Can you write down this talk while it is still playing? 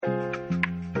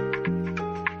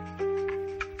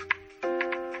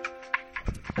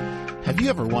Have you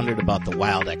ever wondered about the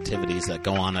wild activities that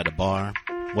go on at a bar?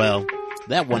 Well,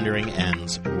 that wondering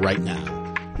ends right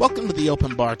now. Welcome to the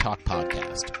Open Bar Talk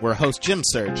podcast, where host Jim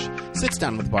Search sits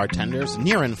down with bartenders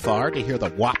near and far to hear the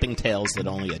whopping tales that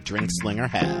only a drink slinger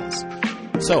has.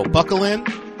 So buckle in,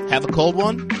 have a cold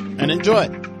one, and enjoy.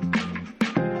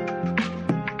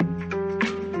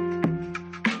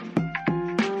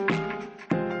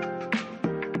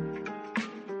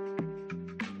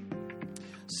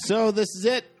 So this is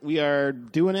it. We are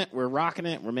doing it. We're rocking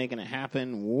it. We're making it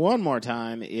happen one more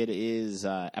time. It is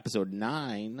episode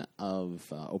 9 of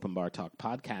Open Bar Talk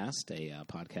podcast, a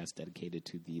podcast dedicated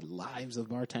to the lives of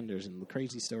bartenders and the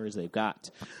crazy stories they've got.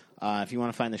 If you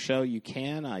want to find the show, you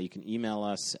can. You can email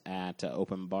us at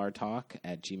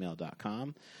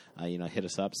openbartalk@gmail.com. Hit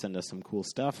us up, send us some cool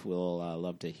stuff. We'll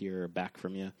love to hear back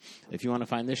from you. If you want to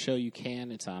find this show, you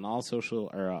can. It's on all social,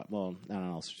 not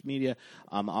on all social media,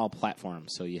 all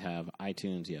platforms. So you have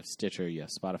iTunes, you have Stitcher, you have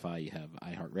Spotify, you have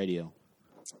iHeartRadio.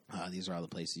 These are all the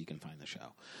places you can find the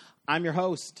show. I'm your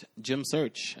host, Jim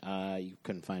Search. You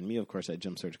can find me, of course, at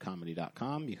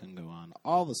jimsearchcomedy.com. You can go on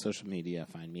all the social media,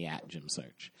 find me at Jim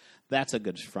Search. That's a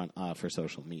good front for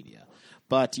social media.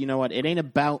 But you know what? It ain't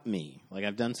about me. Like,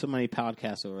 I've done so many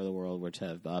podcasts over the world which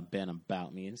have been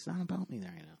about me. It's not about me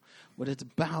there, What it's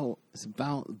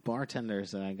about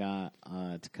bartenders that I got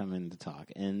to come in to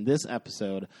talk. And this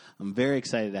episode, I'm very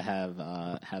excited to have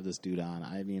this dude on.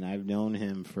 I mean, I've known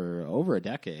him for over a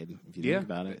decade, if you think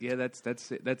about it. Yeah, that's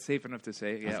safe enough to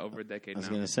say. Yeah, over a decade now. I was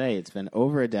going to say, it's been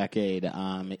over a decade.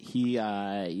 He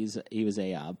was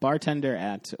a bartender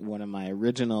at one of my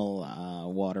original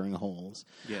watering holes.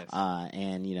 Yes.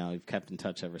 And, we've kept in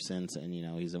touch ever since. And,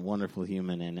 he's a wonderful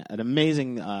human and an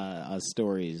amazing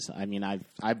stories. I mean, I've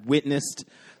witnessed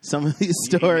some of these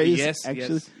stories. Yes,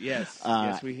 actually. yes,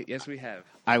 we have.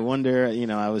 I wonder,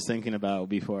 I was thinking about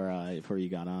before you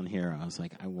got on here, I was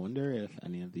like, I wonder if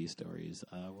any of these stories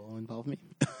will involve me.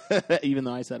 Even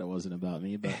though I said it wasn't about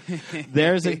me, but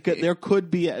there could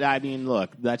be,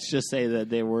 look, let's just say that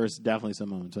there were definitely some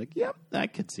moments like, yep, I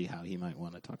could see how he might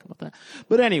want to talk about that.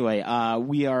 But anyway,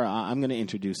 I'm going to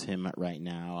introduce him right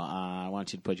now. I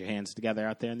want you to put your hands together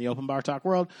out there in the Open Bar Talk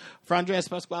world. For Andres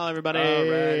Pasquale, everybody. All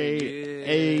right,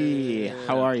 hey,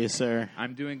 how are you, sir?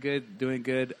 I'm doing good.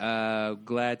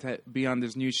 Glad to be on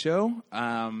this new show.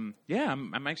 I'm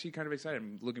actually kind of excited.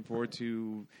 I'm looking forward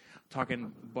to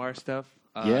talking bar stuff.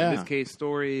 In this case,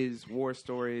 stories, war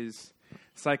stories,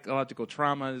 psychological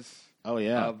traumas. Oh,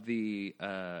 yeah. Of the,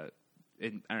 I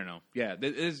don't know. Yeah,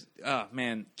 it is,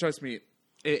 man, trust me.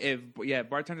 If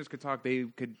bartenders could talk, they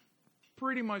could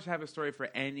pretty much have a story for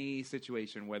any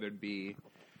situation, whether it be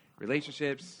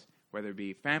relationships, whether it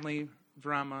be family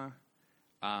drama,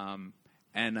 and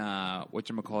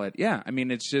whatchamacallit. Yeah, I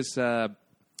mean, it's just,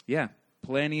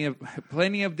 plenty of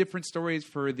different stories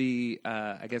for the,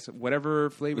 I guess, whatever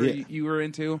flavor you were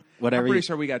into. I'm pretty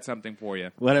sure we got something for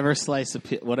you. Whatever slice of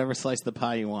the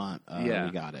pie you want, we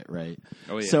got it, right?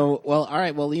 Oh, yeah. So, well, all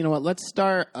right. Well, you know what? Let's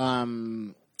start at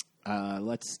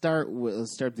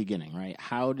the beginning, right?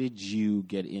 How did you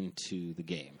get into the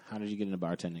game? How did you get into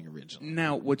bartending originally?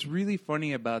 Now, what's really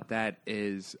funny about that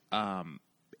is,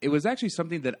 it was actually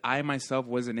something that I myself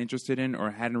wasn't interested in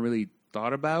or hadn't really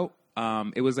thought about.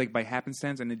 It was like by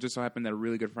happenstance, and it just so happened that a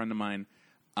really good friend of mine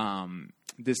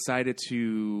decided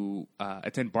to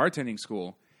attend bartending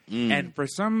school. And for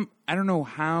I don't know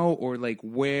how or like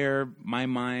where my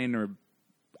mind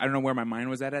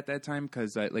was at that time,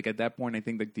 because like at that point, I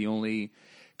think like the only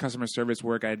customer service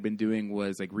work I had been doing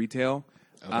was like retail.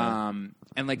 Okay. And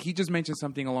like he just mentioned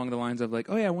something along the lines of like,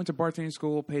 oh yeah, I went to bartending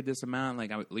school, paid this amount,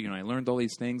 like I learned all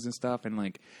these things and stuff, and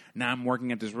like now I'm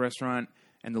working at this restaurant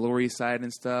in the Lower East Side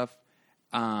and stuff.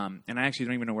 And I actually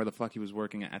don't even know where the fuck he was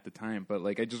working at the time, but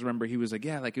like I just remember he was like,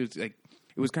 yeah, like it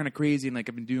was kind of crazy, and like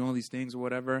I've been doing all these things or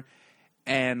whatever,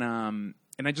 and I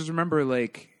just remember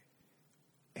like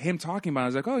him talking about it. I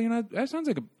was like, oh, that sounds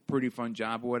like a pretty fun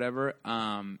job or whatever.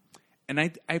 And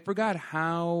I forgot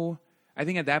how. I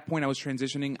think at that point I was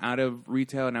transitioning out of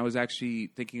retail, and I was actually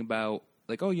thinking about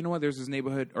like, oh, you know what? There's this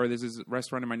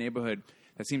restaurant in my neighborhood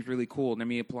that seems really cool. Let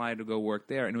me apply to go work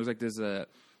there. And it was like this.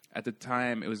 At the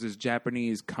time, it was this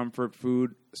Japanese comfort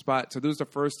food spot. So this was the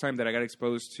first time that I got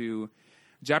exposed to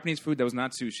Japanese food that was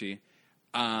not sushi,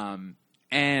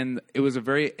 and it was a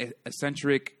very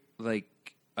eccentric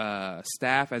like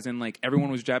staff, as in like everyone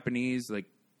was Japanese, like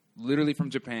literally from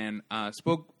Japan.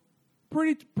 Spoke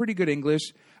pretty good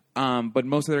English. But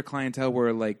most of their clientele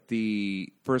were like the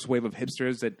first wave of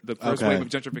hipsters, the first wave of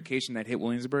gentrification that hit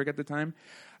Williamsburg at the time.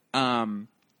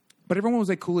 But everyone was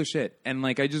like cool as shit. And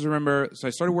like I just remember, so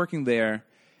I started working there,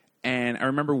 and I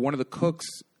remember one of the cooks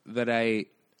that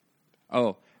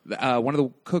Oh, one of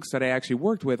the cooks that I actually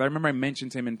worked with, I remember I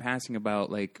mentioned to him in passing about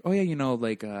like, oh yeah,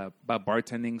 about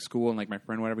bartending school, and like my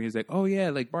friend, whatever. He's like, oh yeah,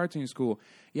 like bartending school.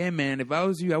 Yeah, man, if I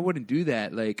was you, I wouldn't do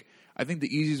that. Like, I think the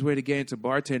easiest way to get into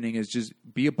bartending is just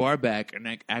be a bar back and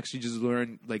like, actually just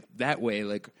learn like that way.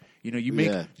 Like, you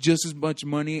make just as much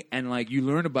money and like you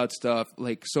learn about stuff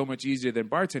like so much easier than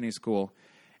bartending school.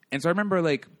 And so I remember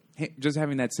like just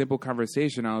having that simple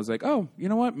conversation. I was like, oh, you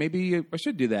know what? Maybe I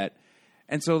should do that.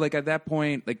 And so, like, at that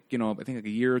point, like, I think like a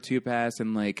year or two passed,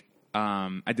 and, like,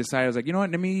 I decided, I was like, you know what,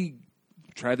 let me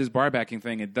try this bar backing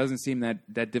thing. It doesn't seem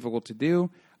that difficult to do.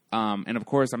 And, of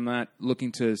course, I'm not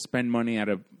looking to spend money at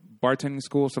a bartending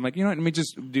school. So I'm like, you know what, let me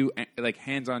just do, like,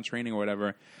 hands-on training or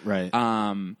whatever. Right.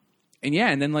 And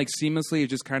then, like, seamlessly, it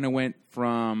just kind of went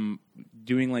from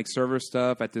doing, like, server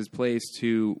stuff at this place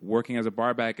to working as a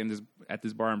bar back at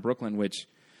this bar in Brooklyn, which...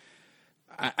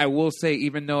 I will say,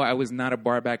 even though I was not a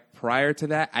bar back prior to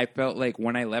that, I felt like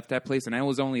when I left that place, and I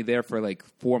was only there for like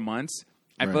 4 months,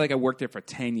 I felt like I worked there for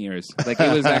 10 years. Like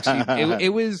it was actually,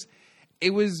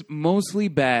 it was mostly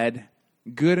bad,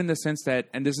 good in the sense that,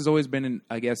 and this has always been,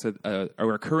 I guess, a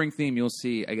recurring theme you'll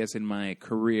see, I guess, in my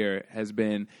career has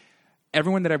been,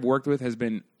 everyone that I've worked with has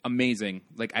been amazing.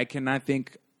 Like I cannot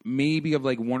think maybe of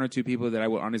like one or two people that I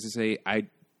would honestly say I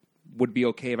would be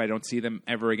okay if I don't see them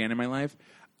ever again in my life.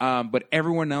 But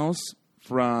everyone else,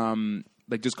 from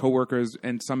like just coworkers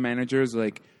and some managers,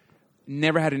 like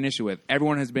never had an issue with.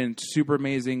 Everyone has been super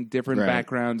amazing, different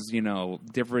backgrounds,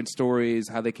 different stories,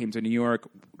 how they came to New York,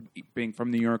 being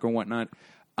from New York and whatnot.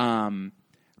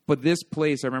 But this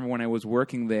place, I remember when I was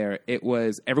working there,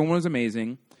 everyone was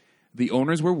amazing. The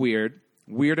owners were weird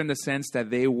in the sense that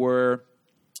they were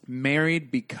married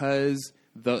because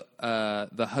the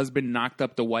husband knocked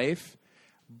up the wife.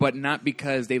 But not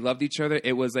because they loved each other.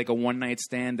 It was like a one-night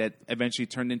stand that eventually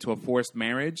turned into a forced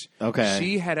marriage. Okay.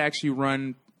 She had actually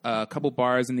run a couple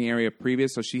bars in the area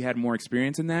previous, so she had more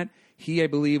experience in that. He, I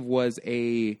believe, was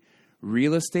a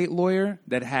real estate lawyer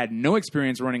that had no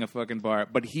experience running a fucking bar,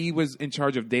 but he was in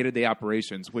charge of day-to-day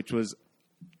operations, which was,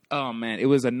 oh, man, it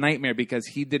was a nightmare because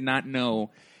he did not know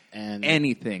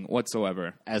anything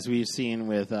whatsoever. As we've seen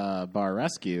with Bar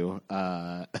Rescue,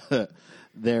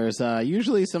 there's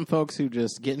usually some folks who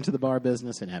just get into the bar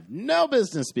business and have no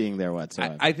business being there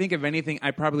whatsoever. I think, if anything,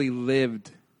 I probably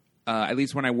lived, at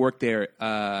least when I worked there,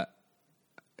 an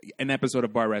episode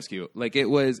of Bar Rescue. Like, it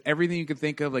was everything you could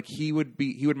think of. Like, he would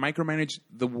micromanage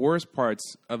the worst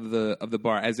parts of the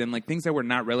bar, as in, like, things that were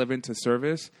not relevant to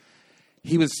service.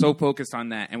 He was so focused on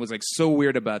that and was, like, so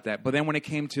weird about that. But then when it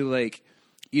came to, like,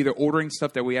 either ordering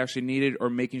stuff that we actually needed or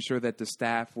making sure that the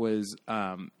staff was...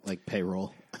 like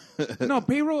payroll. No,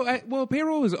 payroll...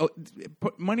 payroll was...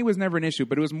 money was never an issue,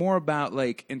 but it was more about,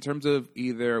 like, in terms of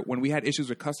either... When we had issues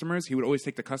with customers, he would always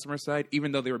take the customer side,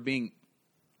 even though they were being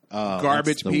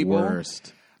garbage people.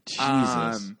 Worst.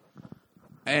 Jesus.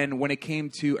 And when it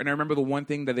came to... And I remember the one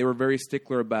thing that they were very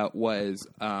stickler about was...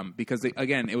 because,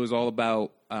 again, it was all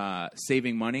about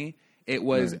saving money. It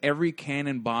was every can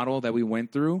and bottle that we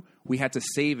went through, we had to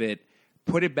save it,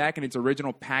 put it back in its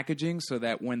original packaging so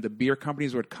that when the beer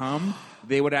companies would come,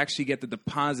 they would actually get the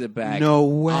deposit back. No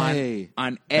way.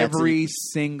 On every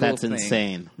single thing. That's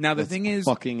insane. Now, the thing is...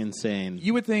 fucking insane.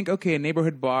 You would think, okay, a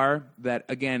neighborhood bar that,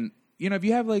 again, if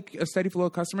you have like a steady flow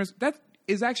of customers, that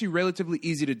is actually relatively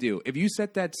easy to do. If you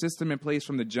set that system in place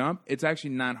from the jump, it's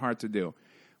actually not hard to do.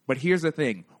 But here's the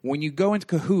thing. When you go into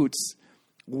cahoots...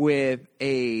 with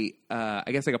I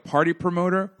guess like a party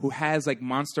promoter who has like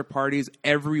monster parties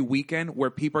every weekend where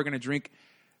people are going to drink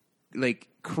like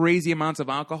crazy amounts of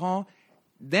alcohol,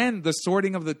 then the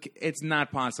sorting of it's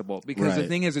not possible because the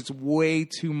thing is it's way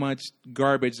too much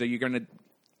garbage that you're going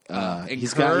to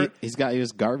He's got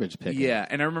his garbage picker. Yeah,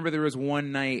 and I remember there was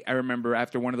one night,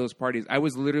 after one of those parties, I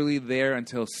was literally there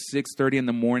until 6:30 in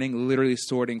the morning, literally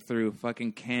sorting through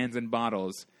fucking cans and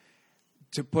bottles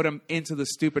to put them into the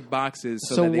stupid boxes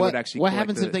so that they would actually what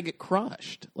happens if they get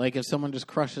crushed? Like if someone just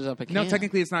crushes up a can? No,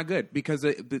 technically it's not good because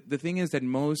the thing is that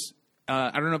most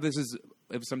I don't know if this is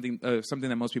something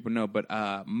that most people know, but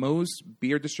most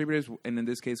beer distributors, and in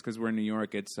this case because we're in New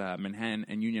York, it's Manhattan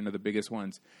and Union are the biggest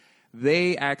ones.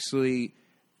 They actually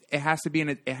it has to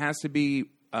be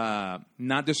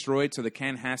not destroyed, so the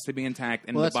can has to be intact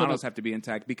and the bottles have to be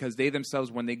intact because they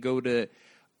themselves, when they go to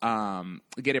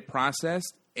get it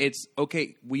processed, it's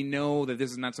okay. We know that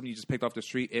this is not something you just picked off the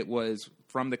street. It was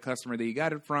from the customer that you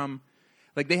got it from.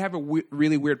 Like they have a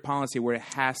really weird policy where it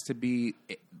has to be.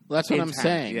 Well, that's what intact. I'm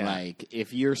saying. Yeah. Like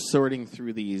if you're sorting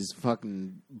through these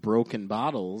fucking broken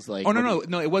bottles, like no,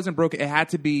 it wasn't broken. It had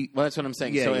to be. Well, that's what I'm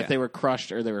saying. Yeah, so if they were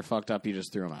crushed or they were fucked up, you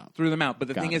just threw them out. But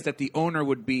the thing is that the owner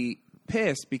would be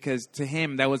pissed because to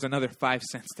him that was another 5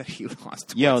 cents that he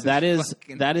lost. Yo, towards that his is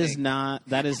fucking that is thing.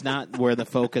 not where the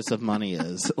focus of money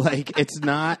is. Like, it's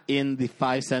not in the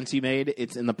 5 cents you made;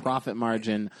 it's in the profit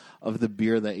margin of the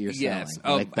beer that you're selling. Yes,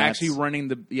 of Like, that's- actually running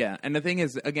and the thing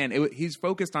is, again, he's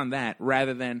focused on that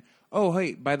rather than, oh,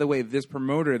 hey, by the way, this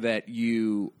promoter that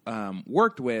you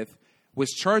worked with was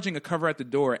charging a cover at the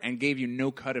door and gave you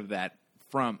no cut of that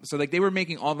from. So, like, they were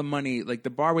making all the money. Like, the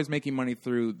bar was making money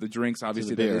through the drinks,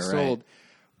 obviously, beer, that they sold. right.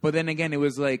 But then again, it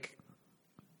was like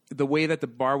the way that the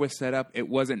bar was set up, it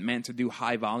wasn't meant to do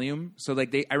high volume. So,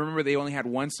 like, I remember they only had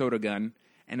one soda gun,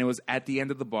 and it was at the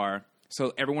end of the bar.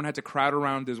 So everyone had to crowd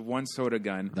around this one soda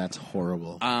gun. That's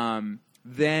horrible.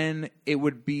 Then it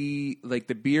would be like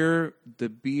the beer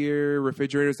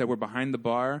refrigerators that were behind the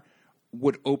bar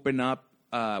would open up.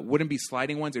 Wouldn't be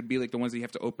sliding ones. It would be like the ones that you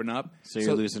have to open up. So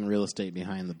you're losing real estate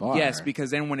behind the bar. Yes, because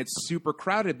then when it's super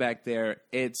crowded back there,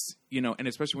 it's, and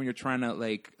especially when you're trying to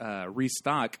like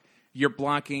restock, you're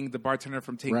blocking the bartender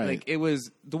from taking. Right. Like, it was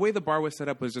the way the bar was set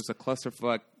up was just a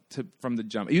clusterfuck from the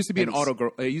jump. It used to be an auto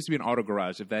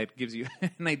garage. If that gives you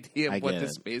an idea of what the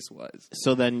space was.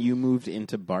 So then you moved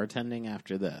into bartending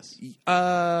after this.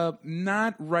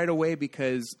 Not right away,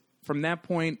 because from that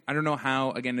point, I don't know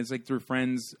how. Again, it's like through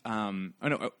friends.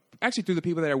 Actually through the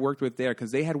people that I worked with there,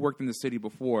 because they had worked in the city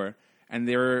before, and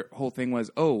their whole thing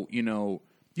was,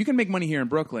 you can make money here in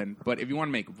Brooklyn, but if you want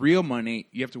to make real money,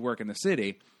 you have to work in the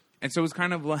city. And so it was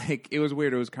kind of like, it was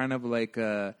weird. It was kind of like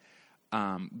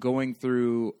going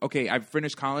through, okay, I've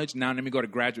finished college, now let me go to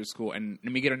graduate school and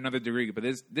let me get another degree. But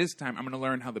this time I'm going to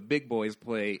learn how the big boys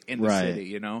play in the city,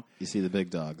 You see the big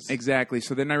dogs. Exactly.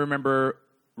 So then I remember,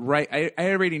 I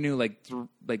already knew like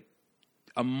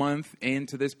a month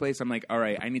into this place, I'm like, all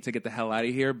right, I need to get the hell out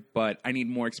of here, but I need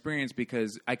more experience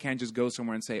because I can't just go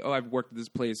somewhere and say, oh, I've worked at this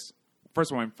place.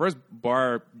 First of all, my first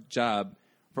bar job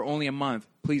for only a month,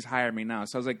 please hire me now.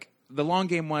 So I was like, the long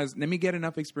game was, let me get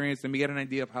enough experience, let me get an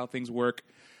idea of how things work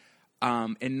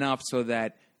enough so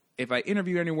that if I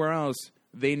interview anywhere else,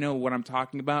 they know what I'm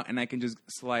talking about and I can just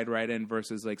slide right in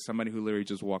versus like somebody who literally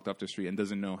just walked off the street and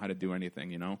doesn't know how to do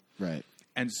anything, Right.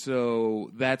 And so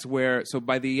that's where, so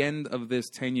by the end of this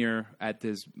tenure at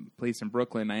this place in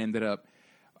Brooklyn, I ended up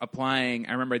applying.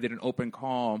 I remember I did an open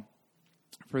call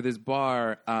for this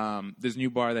bar, this new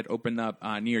bar that opened up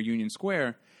near Union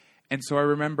Square. And so I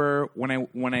remember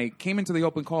when I came into the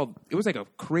open call, it was like a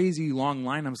crazy long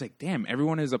line. I was like, damn,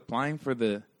 everyone is applying for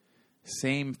the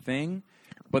same thing.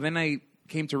 But then I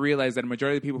came to realize that a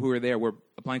majority of the people who were there were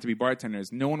applying to be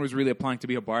bartenders. No one was really applying to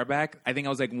be a barback. I think I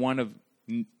was like one of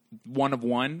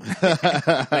one.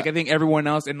 Like, I think everyone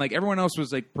else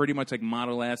was like pretty much like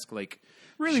model-esque, like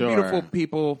really beautiful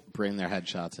people. Bring their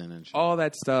headshots in and shit. All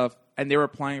that stuff. And they were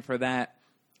applying for that.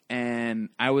 And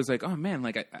I was like, oh man,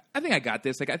 like I think I got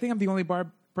this. Like, I think I'm the only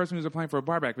person who's applying for a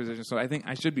barback position, so I think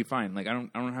I should be fine. Like, I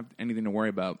don't have anything to worry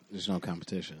about. There's no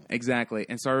competition. Exactly.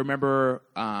 And so I remember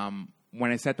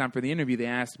when I sat down for the interview, they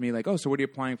asked me like, oh, so what are you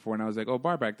applying for? And I was like, oh,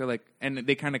 barback. They're like, and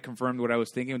they kind of confirmed what I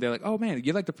was thinking. They're like, oh man,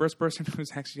 you're like the first person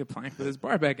who's actually applying for this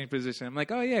barbacking position. I'm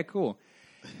like, oh yeah, cool.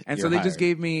 And so they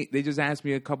just asked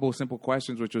me a couple of simple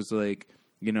questions, which was like,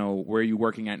 where are you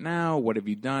working at now? What have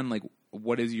you done? Like,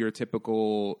 what is your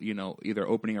typical, either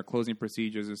opening or closing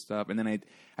procedures and stuff? And then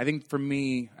I think for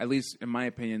me, at least in my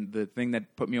opinion, the thing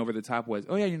that put me over the top was,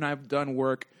 oh yeah, I've done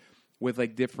work with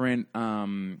like different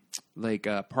party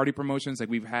promotions. Like,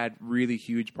 we've had really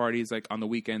huge parties like on the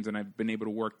weekends, and I've been able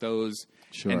to work those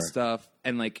and stuff,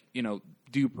 and like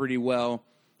do pretty well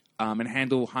and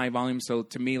handle high volume. So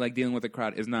to me, like, dealing with the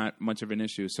crowd is not much of an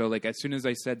issue. So like, as soon as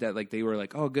I said that, like, they were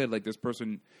like, oh good, like this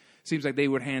person seems like they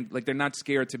would like they're not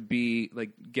scared to be like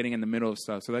getting in the middle of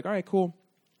stuff. So like, all right, cool.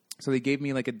 So they gave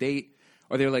me like a date.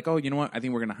 Or they were like, oh, you know what? I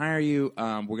think we're going to hire you.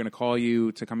 We're going to call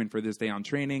you to come in for this day on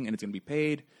training, and it's going to be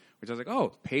paid. Which I was like,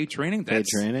 oh, paid training? Paid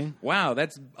training? Wow,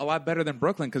 that's a lot better than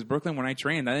Brooklyn. Because Brooklyn, when I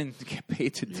trained, I didn't get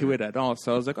paid to do it at all.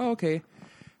 So I was like, oh, okay.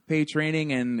 Paid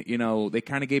training, and they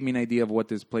kind of gave me an idea of what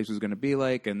this place was going to be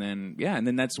like, and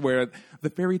then that's where the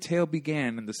fairy tale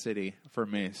began in the city for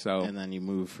me. So, and then you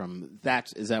move from that.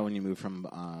 Is that when you move from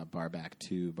barback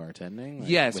to bartending? Like,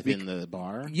 yes, within the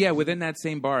bar. Yeah, within that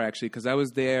same bar actually, because I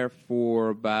was there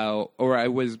for I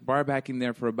was barbacking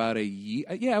there for about a year.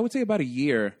 Yeah, I would say about a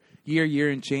year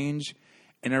and change.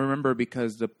 And I remember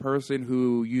because the person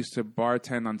who used to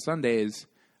bartend on Sundays,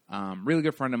 really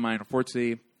good friend of mine,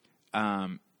 unfortunately.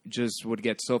 Just would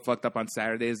get so fucked up on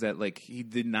Saturdays that like he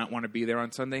did not want to be there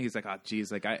on Sunday. He's like, oh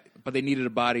geez, but they needed a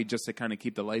body just to kind of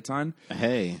keep the lights on.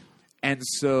 Hey. And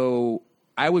so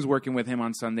I was working with him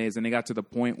on Sundays, and it got to the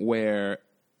point where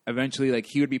eventually, like,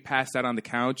 he would be passed out on the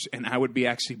couch, and I would be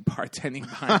actually bartending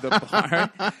behind the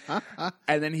bar.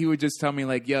 And then he would just tell me,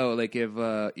 like, yo, like, if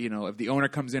the owner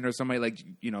comes in or somebody, like,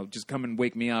 just come and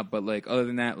wake me up. But, like, other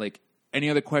than that, like, any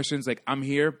other questions, like, I'm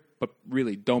here, but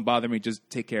really, don't bother me. Just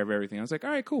take care of everything. I was like,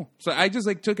 all right, cool. So I just,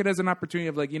 like, took it as an opportunity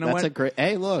of, like, That's what? a great,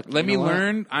 hey, look. Let me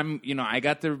learn. I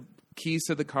got the keys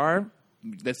to the car.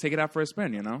 Let's take it out for a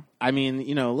spin, I mean,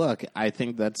 look, I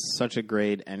think that's such a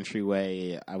great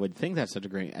entryway. I would think that's such a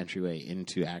great entryway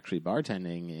into actually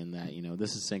bartending in that,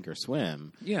 this is sink or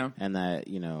swim. Yeah. And that,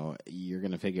 you're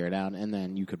going to figure it out. And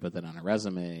then you could put that on a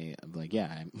resume of like,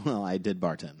 I did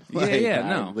bartend.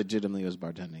 I legitimately was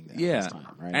bartending this time,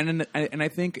 right? And I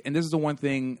think, and this is the one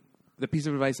thing, the piece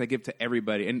of advice I give to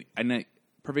everybody, and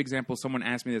perfect example, someone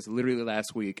asked me this literally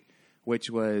last week,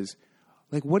 which was,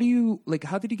 like,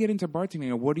 how did you get into bartending,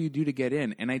 or what do you do to get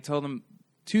in? And I tell them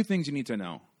 2 things you need to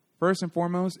know. First and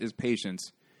foremost is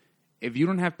patience. If you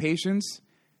don't have patience,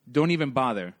 don't even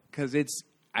bother. Because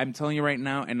I'm telling you right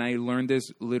now, and I learned this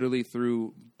literally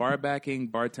through bar backing,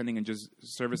 bartending, and just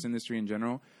service industry in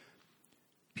general.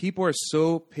 People are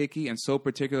so picky and so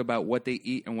particular about what they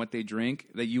eat and what they drink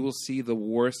that you will see the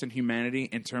worst in humanity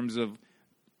in terms of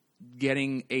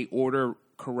getting a order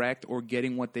correct or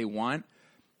getting what they want.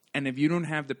 And if you don't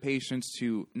have the patience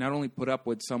to not only put up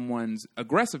with someone's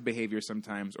aggressive behavior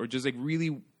sometimes or just like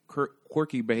really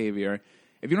quirky behavior,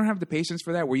 if you don't have the patience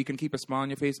for that where you can keep a smile on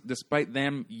your face despite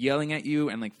them yelling at you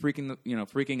and like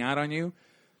freaking out on you,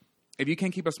 if you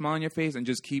can't keep a smile on your face and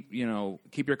just keep your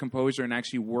composure and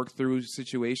actually work through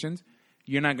situations,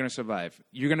 you're not going to survive.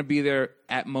 You're going to be there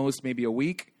at most maybe a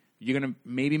week. You're going to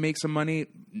maybe make some money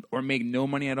or make no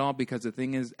money at all, because the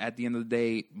thing is, at the end of the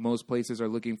day, most places are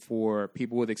looking for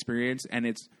people with experience, and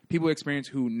it's people with experience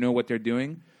who know what they're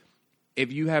doing.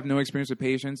 If you have no experience with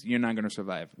patience, you're not going to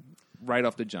survive right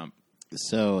off the jump.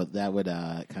 So that would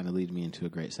kind of lead me into a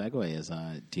great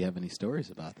segue. Do you have any stories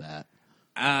about that?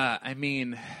 I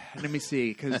mean, let me see,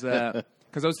 because I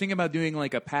was thinking about doing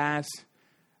like a pass.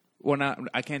 Well,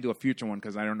 I can't do a future one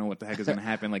because I don't know what the heck is going to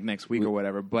happen like next week or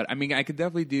whatever. But I mean, I could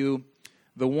definitely do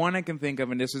the one I can think of,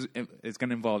 and this is it's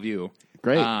going to involve you.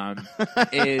 Great.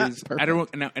 Is I don't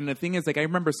and the thing is, like, I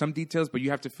remember some details, but you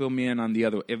have to fill me in on the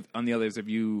others if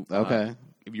you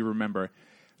if you remember.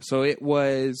 So it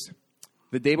was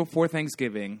the day before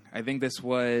Thanksgiving. I think this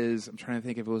was. I'm trying to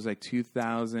think if it was like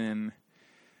 2000.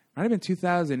 Might have been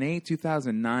 2008,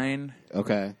 2009.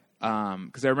 Okay.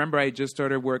 Because I remember I just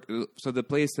started work. So the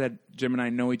place that Jim and I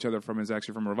know each other from is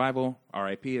actually from Revival.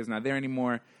 R.I.P. is not there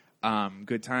anymore.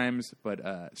 Good times, but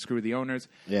screw the owners.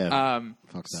 Yeah.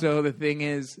 So the thing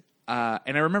is,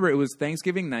 and I remember it was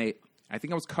Thanksgiving night. I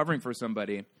think I was covering for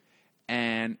somebody,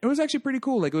 and it was actually pretty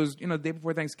cool. Like, it was the day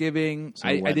before Thanksgiving. So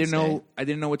I didn't know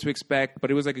what to expect,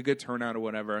 but it was like a good turnout or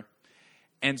whatever.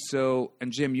 And so,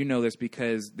 and Jim, you know this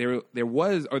because there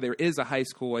is a high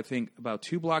school, I think, about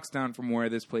 2 blocks down from where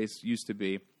this place used to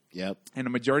be. Yep. And a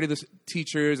majority of the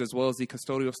teachers, as well as the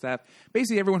custodial staff,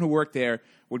 basically everyone who worked there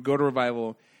would go to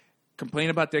Revival,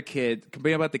 complain about their kid,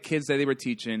 complain about the kids that they were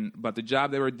teaching, about the job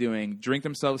they were doing, drink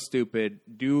themselves stupid,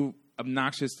 do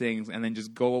obnoxious things, and then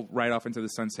just go right off into the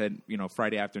sunset,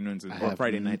 Friday afternoons or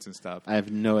Friday nights and stuff. I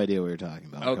have no idea what you're talking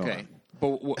about. Okay.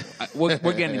 But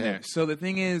we're getting there. So the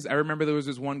thing is, I remember there was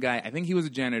this one guy. I think he was a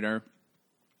janitor,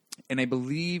 and I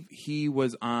believe he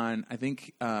was on. I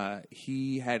think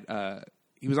he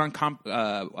was on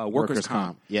workers'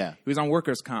 comp. Yeah, he was on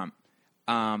workers' comp.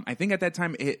 I think at that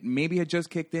time it maybe had just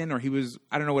kicked in, or he was.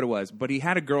 I don't know what it was, but he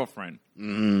had a girlfriend.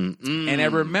 And I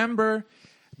remember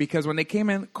because when they came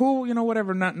in, cool,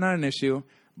 whatever, not an issue.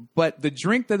 But the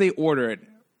drink that they ordered,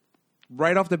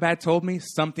 right off the bat, told me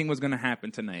something was going to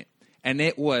happen tonight. And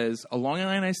it was a Long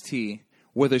Island iced tea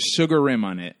with a sugar rim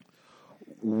on it.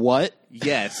 What?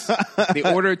 Yes. They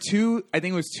ordered 2, I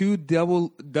think it was 2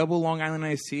 double Long Island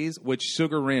iced teas with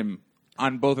sugar rim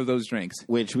on both of those drinks.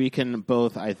 Which we can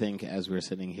both, I think, as we're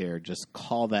sitting here, just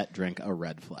call that drink a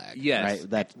red flag. Yes.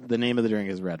 Right? The name of the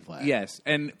drink is red flag. Yes.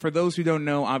 And for those who don't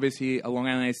know, obviously, a Long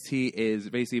Island iced tea is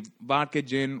basically vodka,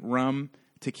 gin, rum,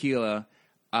 tequila,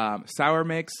 sour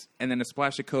mix, and then a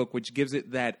splash of Coke, which gives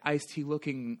it that iced tea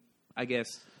looking, I guess,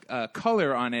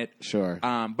 color on it. Sure.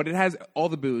 But it has all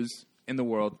the booze in the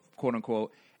world, quote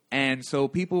unquote. And so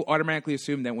people automatically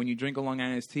assume that when you drink a Long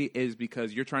Island iced tea is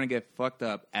because you're trying to get fucked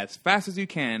up as fast as you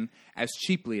can, as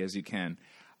cheaply as you can.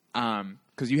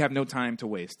 because you have no time to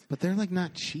waste. But they're like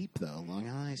not cheap though. Long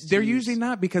Island iced They're teas. usually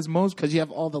not because you have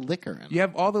all the liquor in it. You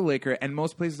have all the liquor, and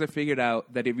most places have figured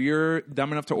out that if you're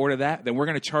dumb enough to order that, then we're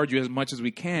going to charge you as much as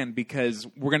we can because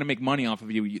we're going to make money off of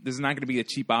you. This is not going to be a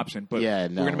cheap option, but we're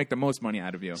going to make the most money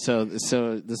out of you. So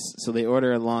they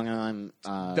order a Long Island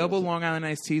double Long Island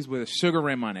iced teas with a sugar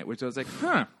rim on it, which I was like,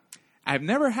 I've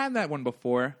never had that one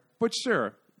before, but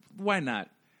sure, why not?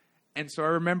 And so I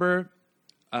remember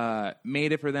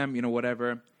made it for them,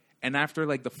 whatever. And after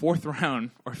like the 4th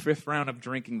round or 5th round of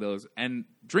drinking those and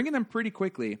drinking them pretty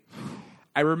quickly,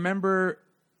 I remember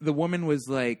the woman was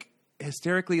like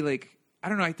hysterically, like, I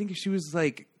don't know, I think she was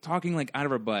like talking like out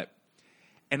of her butt.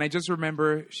 And I just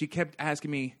remember she kept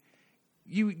asking me,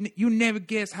 you never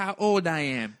guess how old I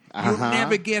am. You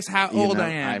never guess how old I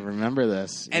am. I remember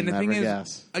this. And the thing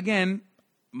is, again,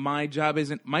 my job is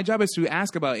to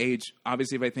ask about age.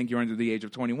 Obviously, if I think you're under the age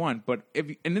of 21, but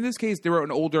and in this case, they were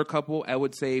an older couple. I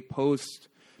would say post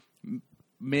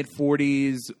mid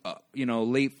 40s,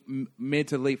 mid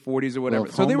to late 40s or whatever.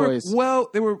 Well, so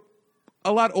they were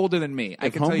a lot older than me. I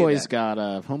can tell you that.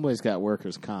 If Homeboy's got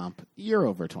workers' comp, you're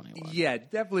over 21. Yeah,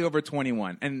 definitely over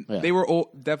 21, and they were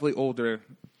definitely older,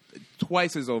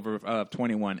 twice as over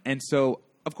 21. And so,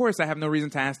 of course, I have no reason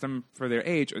to ask them for their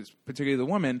age, particularly the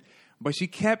woman. But she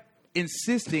kept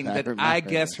insisting that I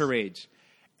guess her age.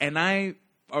 And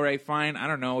all right, fine, I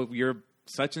don't know, you're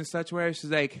such and such where? She's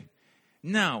like,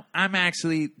 no, I'm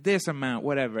actually this amount,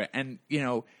 whatever. And,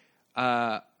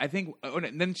 I think,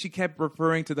 and then she kept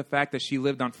referring to the fact that she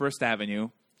lived on First Avenue,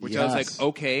 which I was like,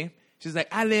 okay. She's like,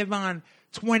 I live on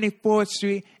 24th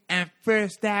Street and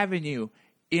First Avenue,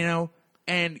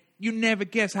 and you never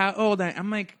guess how old I am. I'm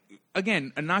like,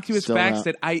 again, innocuous facts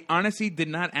that I honestly did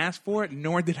not ask for,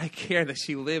 nor did I care that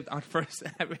she lived on First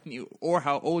Avenue or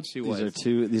how old she was.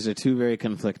 These are two very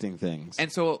conflicting things. And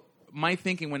so my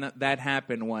thinking when that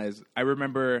happened was, I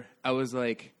remember I was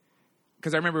like,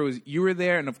 because I remember it was you were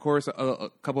there, and of course a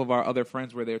couple of our other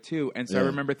friends were there too. And so I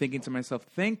remember thinking to myself,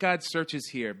 thank God Search is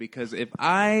here, because if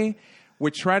I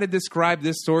would try to describe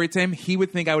this story to him, he would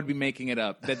think I would be making it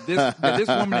up. That this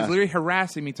woman is literally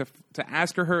harassing me to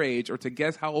ask her age or to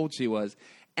guess how old she was,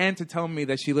 and to tell me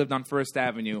that she lived on First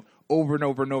Avenue over and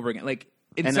over and over again. Like,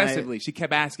 incessantly, she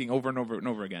kept asking over and over and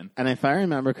over again. And if I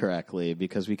remember correctly,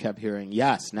 because we kept hearing,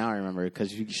 yes, now I remember,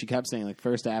 because she kept saying, like,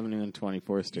 First Avenue and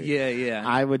 24th Street. Yeah, yeah.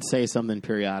 I would say something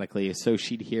periodically, so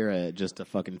she'd hear just a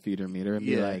fucking feeder meter and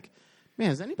be like, man,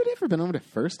 has anybody ever been over to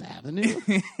First Avenue?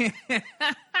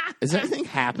 Is anything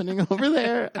happening over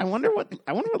there? I wonder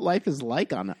what life is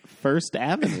like on First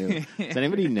Avenue. Does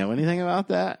anybody know anything about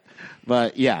that?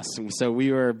 But yes, so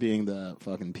we were being the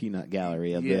fucking peanut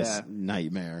gallery of this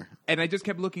nightmare. And I just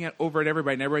kept looking over at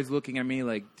everybody, and everybody's looking at me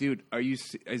like, dude,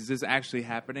 is this actually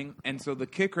happening? And so the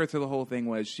kicker to the whole thing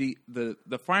was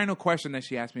the final question that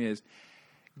she asked me is,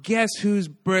 guess whose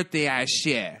birthday I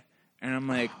share? And I'm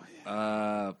like,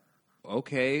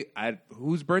 okay,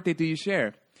 whose birthday do you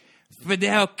share?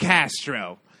 Fidel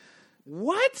Castro.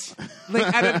 What?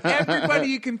 Like, out of everybody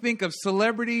you can think of,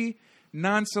 celebrity,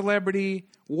 non-celebrity,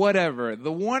 whatever,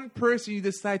 the one person you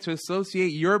decide to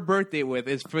associate your birthday with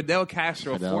is Fidel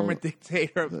Castro, former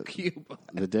dictator of Cuba.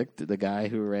 The guy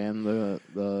who ran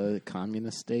the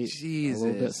communist state a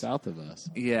little bit south of us.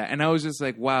 Yeah, and I was just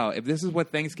like, wow, if this is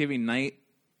what Thanksgiving night,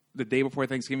 the day before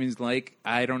Thanksgiving is like,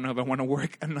 I don't know if I want to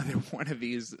work another one of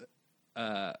these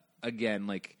again.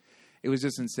 Like, it was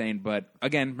just insane, but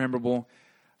again, memorable.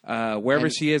 Wherever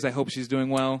she is, I hope she's doing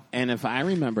well. And if I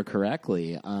remember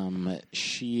correctly,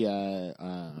 she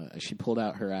pulled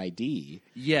out her ID.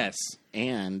 Yes,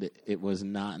 and it was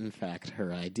not, in fact,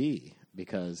 her ID,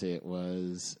 because it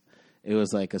was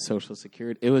like a Social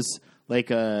Security. It was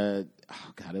like it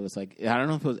was like, I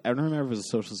don't remember if it was a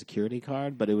Social Security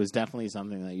card, but it was definitely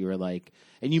something that you were like,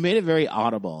 and you made it very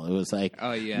audible. It was like,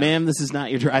 oh yeah, ma'am, this is not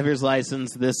your driver's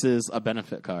license. This is a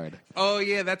benefit card. Oh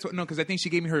yeah, because I think she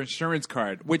gave me her insurance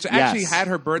card, which actually had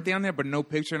her birthday on there, but no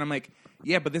picture. And I'm like,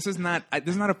 yeah, but this is not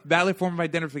a valid form of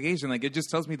identification. Like, it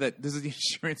just tells me that this is the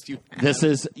insurance you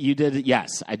have.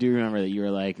 Yes, I do remember that you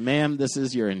were like, ma'am, this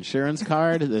is your insurance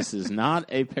card. This is not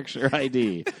a picture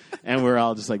ID. And we're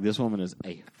all just like, this woman is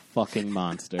a fucking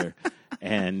monster,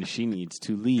 and she needs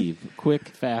to leave quick,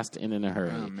 fast, and in a hurry.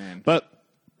 Oh, man. But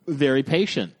very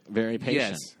patient, very patient.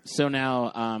 Yes. So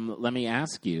now, let me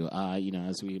ask you,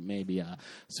 as we maybe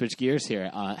switch gears here,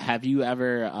 have you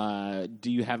ever,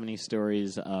 do you have any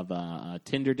stories of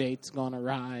Tinder dates gone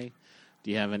awry?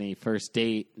 Do you have any first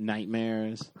date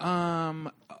nightmares?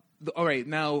 All right,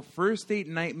 now first date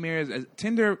nightmares,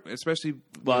 Tinder especially.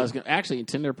 Well, actually,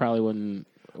 Tinder probably wouldn't.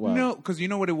 Well, No, because you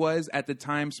know what it was at the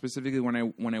time, specifically when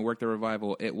I worked at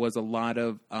Revival, it was a lot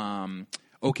of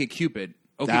OkCupid.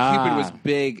 OkCupid was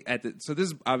big at the. So this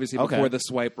is obviously before the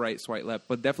swipe right, swipe left,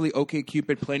 but definitely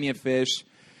OkCupid, Plenty of Fish,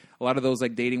 a lot of those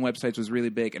like dating websites was really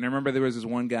big. And I remember there was this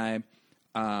one guy,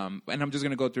 and I'm just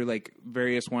gonna go through like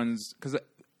various ones because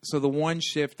so the one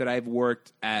shift that I've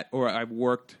worked at or I've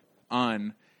worked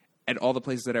on at all the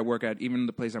places that I work at, even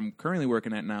the place I'm currently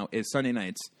working at now, is Sunday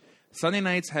nights. Sunday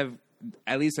nights have,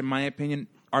 at least in my opinion,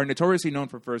 are notoriously known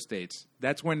for first dates.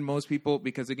 That's when most people,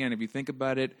 because again, if you think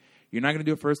about it, you're not going to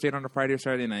do a first date on a Friday or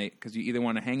Saturday night because you either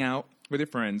want to hang out with your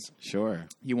friends. Sure.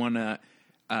 You want to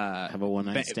have a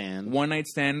one-night stand. One-night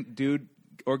stand, dude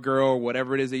or girl, or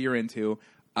whatever it is that you're into.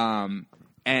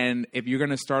 And if you're going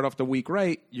to start off the week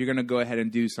right, you're going to go ahead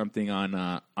and do something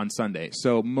on Sunday.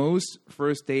 So most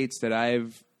first dates that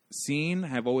I've seen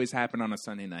have always happened on a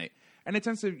Sunday night. And it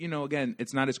tends to, again,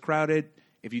 it's not as crowded.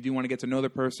 If you do want to get to know the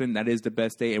person, that is the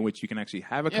best day in which you can actually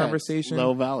have a conversation.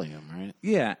 Low volume, right?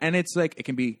 Yeah, and it's like it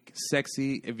can be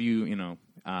sexy if you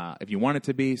if you want it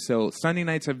to be. So Sunday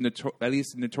nights have at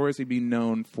least notoriously been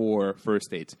known for first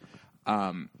dates. So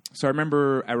I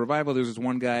remember at Revival, there was this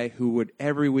one guy who would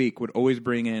every week would always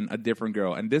bring in a different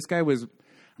girl, and this guy was, I'm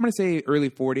going to say, early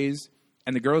 40s,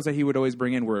 and the girls that he would always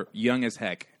bring in were young as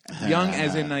heck, young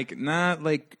as in like not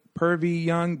like pervy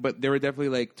young, but they were definitely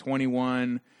like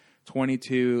 21.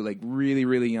 22, like really,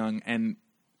 really young, and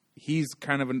he's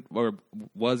kind of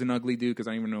was an ugly dude because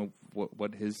I don't even know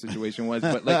what his situation was.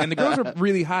 But like, and the girls were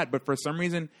really hot, but for some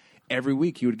reason, every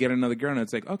week he would get another girl, and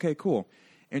it's like, okay, cool,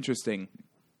 interesting.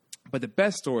 But the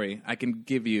best story I can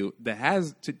give you that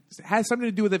has something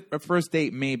to do with a first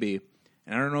date, maybe.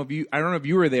 And I don't know if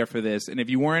you were there for this, and if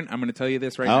you weren't, I'm going to tell you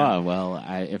this right now. Oh well,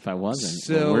 if I wasn't,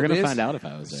 so we're going to find out if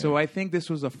I was there. So I think this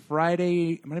was a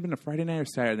Friday. It might have been a Friday night or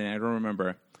Saturday night. I don't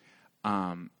remember.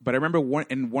 But I remember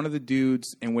one of the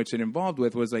dudes in which it involved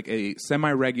with was like a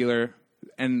semi-regular,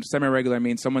 and semi-regular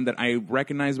means someone that I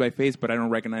recognize by face, but I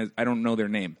don't know their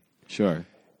name. Sure.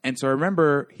 And so I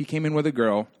remember he came in with a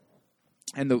girl,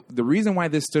 and the reason why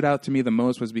this stood out to me the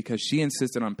most was because she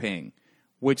insisted on paying,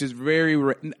 which is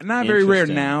not very rare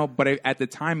now, but at the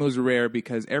time it was rare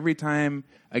because every time,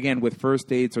 again, with first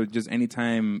dates or just any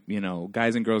time,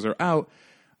 guys and girls are out,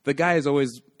 the guy is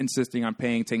always insisting on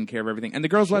paying, taking care of everything. And the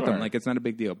girls let them. Like, it's not a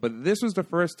big deal. But this was the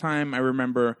first time I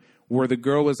remember where the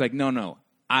girl was like, no,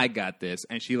 I got this.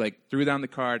 And she, like, threw down the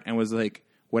card and was like,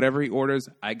 whatever he orders,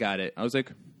 I got it. I was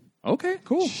like, okay,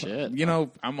 cool. Shit.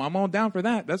 I'm all down for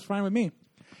that. That's fine with me.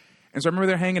 And so I remember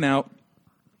they're hanging out.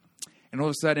 And all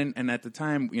of a sudden, and at the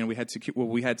time, we had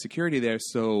security there.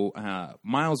 So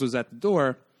Miles was at the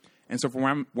door. And so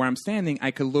from where I'm standing,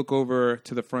 I could look over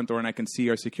to the front door and I can see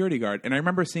our security guard. And I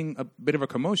remember seeing a bit of a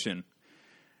commotion.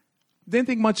 Didn't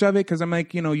think much of it because I'm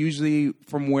like, usually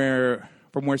from where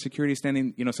security is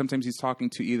standing, sometimes he's talking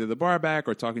to either the bar back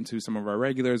or talking to some of our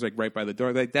regulars, like right by the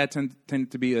door. Like that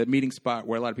tended to be a meeting spot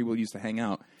where a lot of people used to hang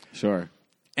out. Sure.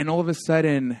 And all of a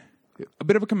sudden, a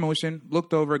bit of a commotion.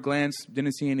 Looked over, glanced,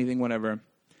 didn't see anything, whatever.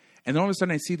 And then all of a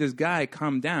sudden, I see this guy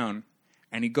come down,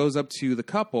 and he goes up to the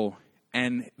couple.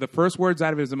 And the first words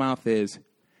out of his mouth is,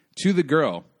 to the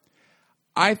girl,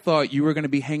 I thought you were going to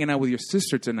be hanging out with your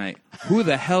sister tonight. Who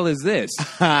the hell is this?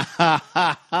 And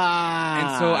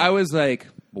so I was like,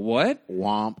 what?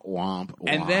 Womp, womp,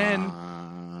 and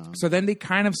womp. then they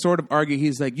kind of sort of argue.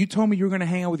 He's like, you told me you were going to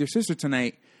hang out with your sister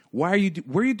tonight. Why are you?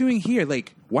 What are you doing here?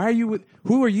 Like, why are you?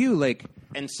 Who are you? Like,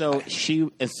 and so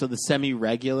the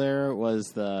semi-regular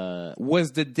was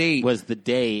the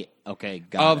date. Okay,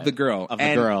 got of the girl, and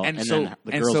then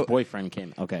the girl's boyfriend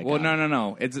came. Okay, well,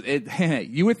 no.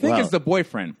 You would think it's the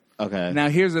boyfriend. Okay. Now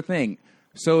here's the thing.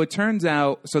 So it turns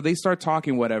out, so they start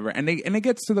talking, whatever, and it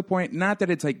gets to the point. Not that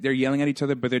it's like they're yelling at each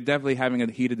other, but they're definitely having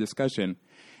a heated discussion.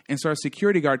 And so our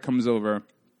security guard comes over,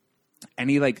 and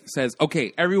he like says,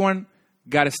 "Okay, everyone,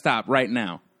 got to stop right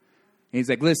now." And he's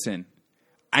like, "Listen,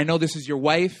 I know this is your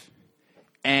wife,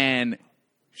 and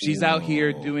she's out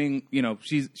here doing,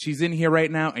 she's in here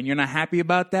right now, and you're not happy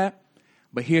about that.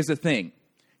 But here's the thing.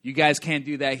 You guys can't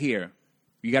do that here.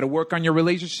 You got to work on your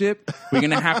relationship. We're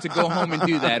going to have to go home and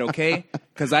do that, okay?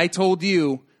 Because I told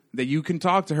you that you can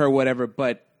talk to her, whatever,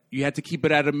 but you have to keep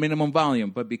it at a minimum volume.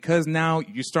 But because now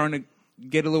you're starting to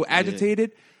get a little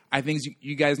agitated, I think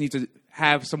you guys need to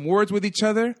have some words with each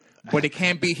other. But it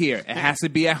can't be here. It has to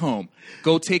be at home.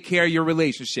 Go take care of your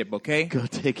relationship, okay? Go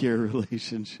take care of your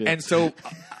relationship. And so,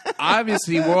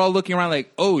 obviously, we're all looking around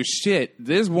like, oh, shit,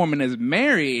 this woman is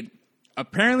married,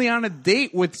 apparently on a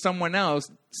date with someone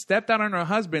else, stepped out on her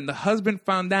husband. The husband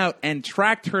found out and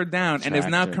tracked her down and is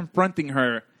now confronting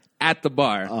her at the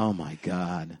bar. Oh, my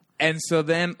God. And so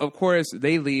then, of course,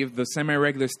 they leave. The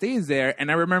semi-regular stays there. And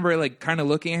I remember, like, kind of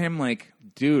looking at him like,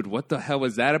 dude, what the hell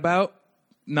was that about?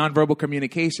 Nonverbal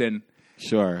communication.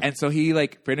 Sure. And so he,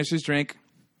 like, finished his drink.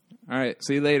 All right,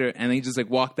 see you later. And he just, like,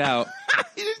 walked out.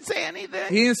 He didn't say anything.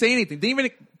 He didn't say anything. Didn't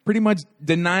even pretty much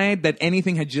denied that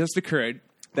anything had just occurred.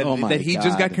 That, Oh my that he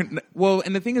just got... God. Well,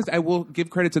 and the thing is, I will give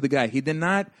credit to the guy. He did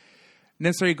not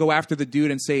necessarily go after the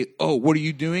dude and say, oh, what are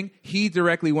you doing? He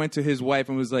directly went to his wife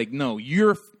and was like, no,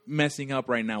 you're messing up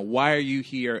right now. Why are you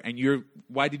here? And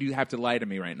why did you have to lie to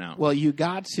me right now? Well, you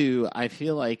got to, I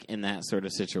feel like in that sort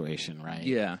of situation, right?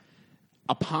 Yeah.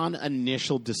 Upon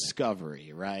initial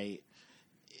discovery, right?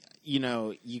 You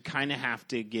know, you kind of have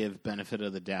to give benefit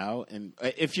of the doubt. And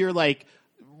if you're like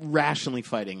rationally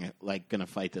fighting, like going to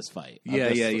fight this fight.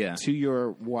 Yeah. To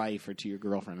your wife or to your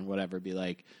girlfriend or whatever, be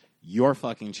like, you're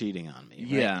fucking cheating on me. Right?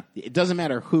 Yeah. It doesn't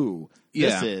matter who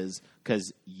this Yeah. is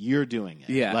because you're doing it.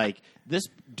 Yeah. Like, this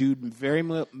dude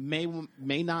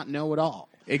may not know at all.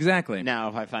 Exactly. Now,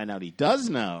 if I find out he does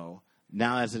know,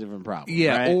 now that's a different problem.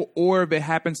 Yeah, right? or if it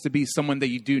happens to be someone that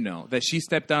you do know, that she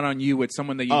stepped out on you with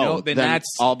someone that you know, then that's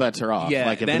all bets are off. yeah.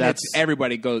 Like if then that's it's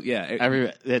everybody goes. Yeah,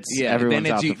 everyone's Then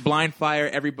out it's blind fire.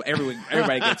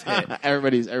 Everybody gets hit.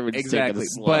 everybody's Exactly. taking a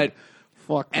slow. But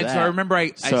fuck and that. so I remember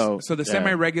so the yeah.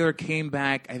 semi-regular came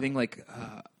back. I think like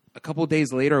a couple of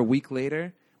days later, a week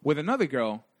later, with another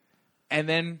girl, and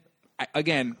then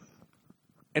again,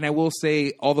 and I will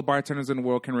say, all the bartenders in the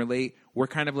world can relate. We're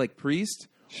kind of like priests.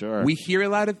 Sure. We hear a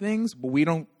lot of things, but we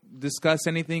don't discuss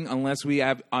anything unless we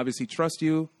have obviously trust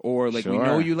you or like we Sure.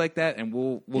 know you like that, and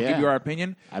we'll Yeah. give you our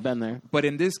opinion. I've been there. But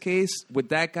in this case, with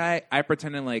that guy, I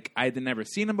pretended like I had never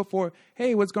seen him before.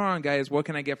 Hey, what's going on, guys? What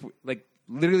can I get for, like,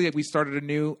 literally, like, we started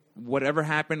anew. Whatever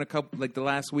happened the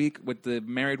last week with the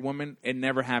married woman, it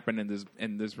never happened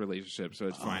in this relationship, so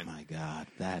it's fine. Oh my god,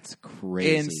 that's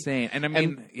crazy, Insane. And I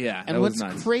mean, yeah, and that was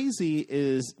what's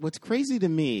nuts. what's crazy to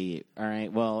me. All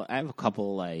right, well, I have a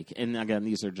couple like, and again,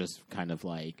 these are just kind of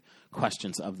like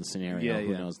questions of the scenario. Yeah,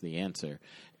 Who yeah. knows the answer?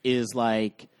 Is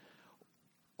like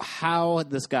how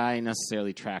this guy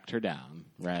necessarily tracked her down,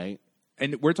 right?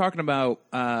 And we're talking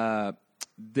about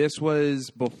this was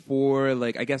before,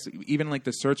 like, I guess even like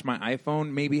the Search My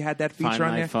iPhone maybe had that feature Find on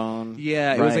My there. Phone.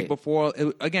 Yeah, it was like Right. before.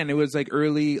 It was like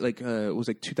early, like it was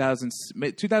like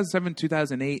 2007,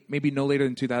 2008, maybe no later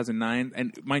than 2009.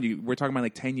 And mind you, we're talking about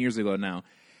like 10 years ago now.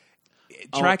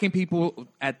 Tracking people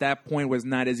at that point was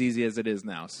not as easy as it is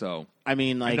now. So I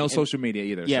mean, like, no social media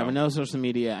either. Yeah, so. but no social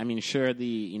media. I mean, sure,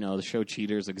 the show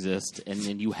Cheaters exist, and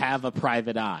then you have a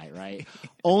private eye, right?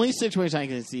 Only situation I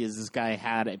can see is this guy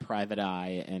had a private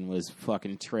eye and was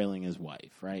fucking trailing his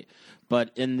wife, right?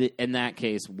 But in that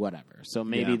case, whatever. So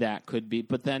maybe Yeah. that could be.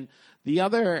 But then the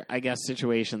other, I guess,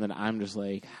 situation that I'm just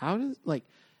like,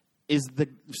 is the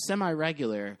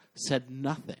semi-regular said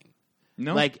nothing,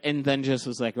 No, like, and then just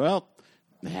was like, well,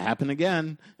 it happened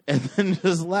again, and then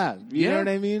just left. You know what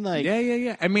I mean? Like,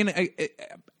 yeah. I mean,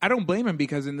 I don't blame him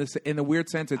because in the weird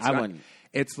sense, it's I not, wouldn't.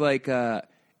 it's like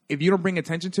if you don't bring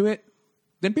attention to it,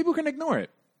 then people can ignore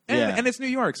it. And, Yeah. and it's New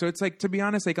York, so it's like, to be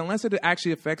honest, like, unless it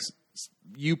actually affects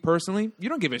you personally, you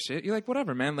don't give a shit. You're like,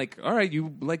 whatever, man. Like, all right,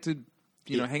 you like to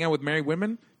hang out with married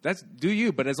women. That's do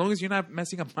you. But as long as you're not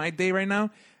messing up my day right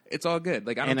now, it's all good.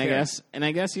 Like, I don't care. I guess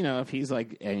if he's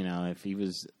like, if he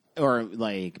was, or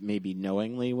like maybe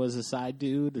knowingly was a side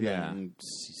dude, then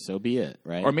so be it,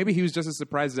 right? Or maybe he was just as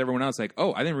surprised as everyone else. Like,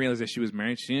 oh, I didn't realize that she was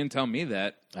married. She didn't tell me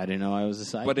that. I didn't know I was a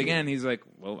side. But dude. again, he's like,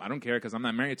 well, I don't care because I'm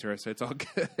not married to her, so it's all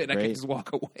good. I can Right. just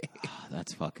walk away. Oh,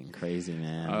 that's fucking crazy,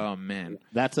 man. Oh man,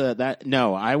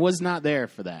 No, I was not there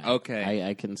for that. Okay.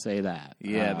 I can say that.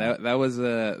 yeah, that was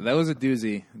a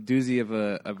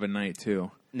doozy of a night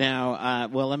too. Now,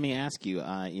 well, let me ask you.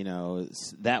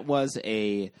 That was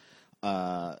a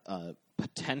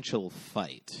potential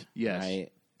fight. Yes.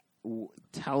 Right.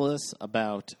 Tell us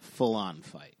about full-on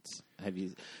fights.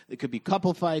 It could be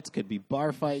couple fights, could be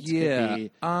bar fights. Yeah. Could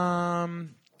be,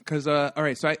 Because all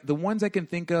right, so the ones I can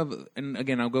think of, and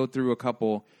again, I'll go through a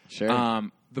couple. Sure.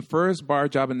 The first bar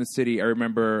job in the city, I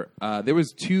remember there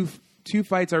was two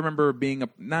fights. I remember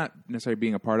not necessarily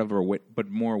being a part of, but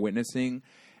more witnessing.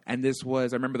 And this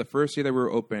was, I remember the first year that we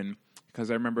were open,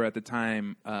 because I remember at the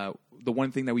time, the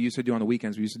one thing that we used to do on the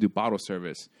weekends, we used to do bottle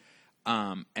service.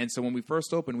 And so when we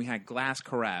first opened, we had glass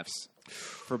carafes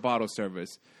for bottle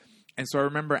service. And so I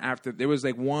remember after, there was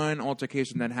like one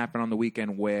altercation that happened on the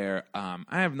weekend where I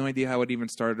have no idea how it even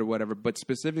started or whatever, but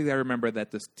specifically I remember that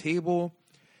this table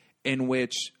in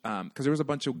which, because there was a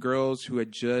bunch of girls who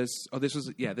had just, this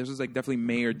was like definitely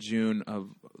May or June of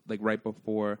like right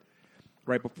before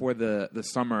the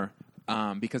summer.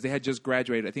 because they had just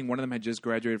graduated. I think one of them had just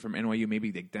graduated from NYU,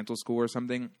 maybe like dental school or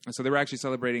something. And so they were actually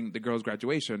celebrating the girl's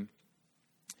graduation.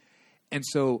 And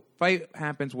so fight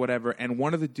happens, whatever, and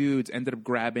one of the dudes ended up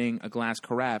grabbing a glass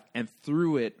carafe and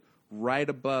threw it right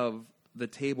above the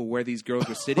table where these girls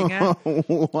were sitting at.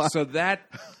 So that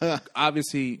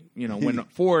obviously, when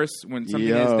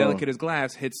something as delicate as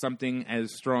glass hits something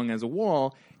as strong as a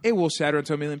wall, it will shatter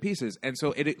into a million pieces. And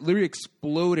so it literally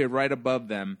exploded right above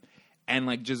them, and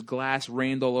like just glass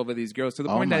rained all over these girls to the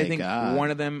point that I think one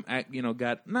of them,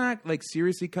 got not like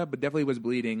seriously cut, but definitely was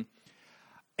bleeding.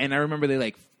 And I remember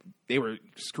they were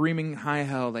screaming high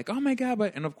hell, like, oh my God.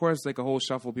 And of course, like a whole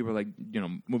shuffle, people were like,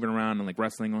 moving around and like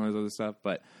wrestling and all this other stuff.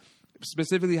 But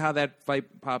specifically how that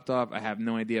fight popped off, I have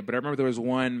no idea. But I remember there was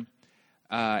one,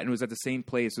 and it was at the same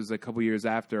place. It was a couple years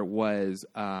after. There was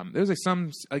like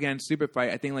some, again, stupid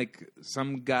fight. I think like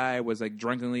some guy was like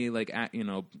drunkenly like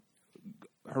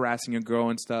harassing a girl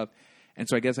and stuff. And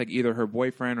so I guess like either her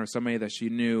boyfriend or somebody that she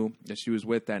knew that she was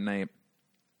with that night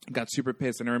got super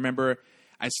pissed. And I remember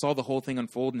I saw the whole thing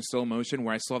unfold in slow motion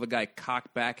where I saw the guy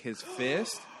cock back his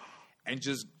fist and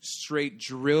just straight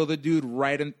drill the dude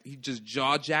right in. He just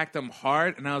jaw jacked him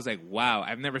hard. And I was like, wow,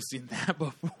 I've never seen that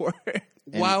before.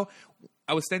 Wow.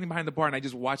 I was standing behind the bar and I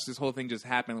just watched this whole thing just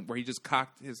happen where he just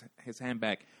cocked his hand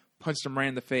back, punched him right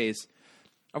in the face.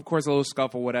 Of course, a little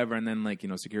scuffle, whatever. And then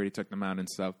security took them out and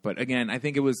stuff. But again, I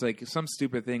think it was like some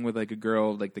stupid thing with like a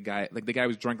girl, like the guy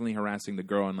was drunkenly harassing the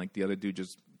girl and like the other dude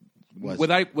just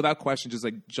without question, just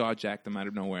like jaw jacked them out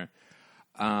of nowhere.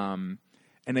 And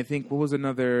I think what was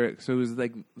another? So it was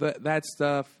like that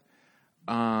stuff.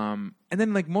 And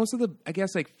then like most of the, I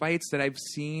guess like fights that I've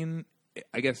seen,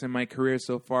 I guess in my career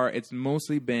so far, it's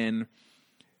mostly been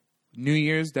New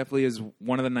Year's. Definitely is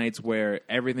one of the nights where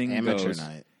everything goes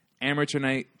amateur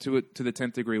night to the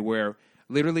 10th degree, where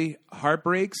literally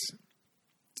heartbreaks,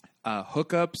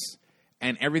 hookups,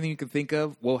 and everything you can think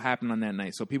of will happen on that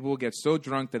night. So people will get so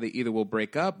drunk that they either will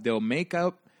break up, they'll make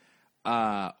up,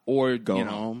 or go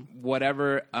home,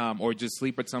 whatever, or just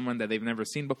sleep with someone that they've never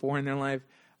seen before in their life.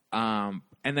 And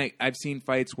I've seen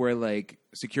fights where like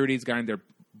security's gotten their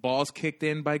balls kicked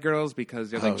in by girls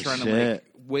because they're like trying to like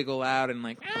wiggle out and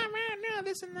like, oh man, no,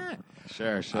 this and that.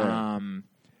 Sure.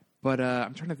 But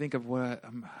I'm trying to think of what.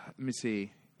 Let me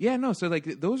see. Yeah, no. So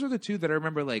like those are the two that I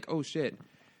remember. Like, oh shit.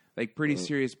 Like pretty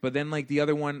serious, but then like the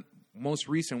other one, most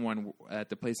recent one at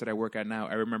the place that I work at now,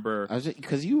 I remember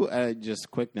because you just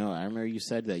quick note. I remember you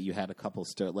said that you had a couple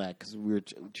because we were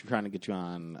trying to get you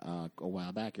on a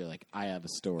while back. You're like, I have a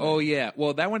story. Oh yeah,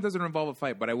 well that one doesn't involve a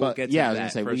fight, but I will get to that. I was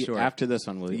gonna say for sure. After this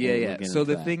one, we'll get So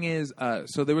the that. thing is,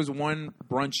 so there was one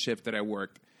brunch shift that I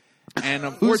worked. And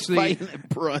unfortunately,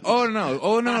 oh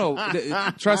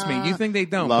no! Trust me, you think they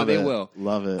don't, but they will.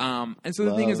 Love it. And so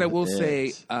the thing is, I will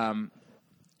say,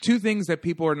 two things that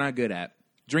people are not good at: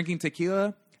 drinking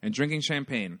tequila and drinking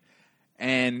champagne.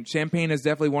 And champagne is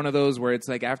definitely one of those where it's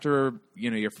like after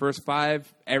your first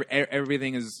five,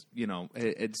 everything is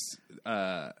it's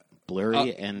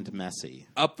blurry and messy,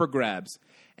 up for grabs.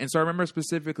 And so I remember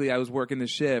specifically, I was working the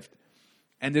shift,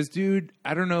 and this dude,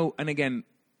 I don't know, and again,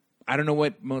 I don't know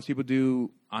what most people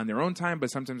do on their own time,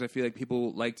 but sometimes I feel like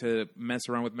people like to mess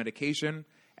around with medication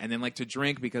and then like to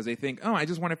drink because they think, oh, I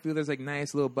just want to feel this like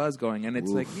nice little buzz going. And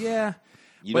it's like, yeah.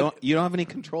 You don't have any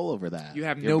control over that. You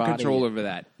have no control over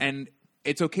that. And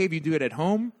it's okay if you do it at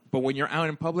home, but when you're out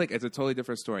in public, it's a totally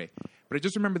different story. But I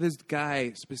just remember this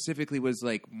guy specifically was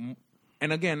like,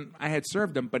 and again, I had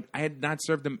served him, but I had not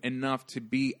served him enough to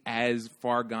be as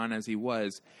far gone as he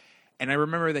was. And I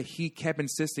remember that he kept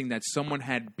insisting that someone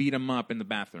had beat him up in the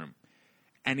bathroom.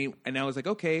 And I was like,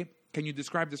 okay, can you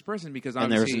describe this person? Because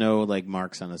obviously... And there's no, like,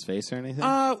 marks on his face or anything?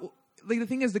 Like, the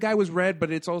thing is, the guy was red, but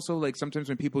it's also, like, sometimes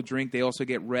when people drink, they also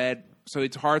get red. So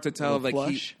it's hard to tell, like...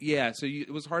 Flush?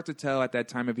 It was hard to tell at that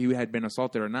time if he had been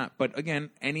assaulted or not. But, again,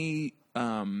 any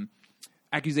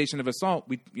accusation of assault,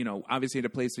 obviously at a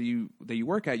place that you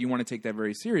work at, you want to take that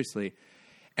very seriously.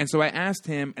 And so I asked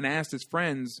him, and I asked his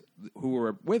friends who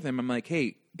were with him, I'm like,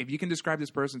 hey, if you can describe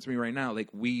this person to me right now, like,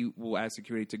 we will ask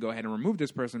security to go ahead and remove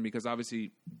this person because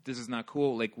obviously this is not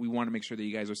cool. Like, we want to make sure that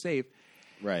you guys are safe.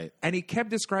 Right. And he kept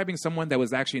describing someone that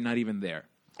was actually not even there.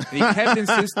 And he kept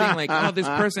insisting, like, oh, this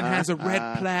person has a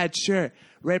red plaid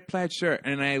shirt.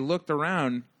 And I looked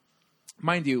around.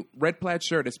 Mind you, red plaid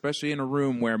shirt, especially in a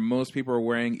room where most people are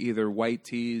wearing either white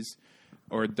tees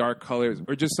or dark colors,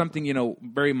 or just something,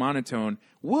 very monotone,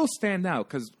 will stand out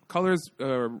because colors.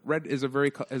 Red is a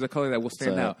color that will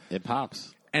stand out. It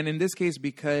pops. And in this case,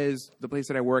 because the place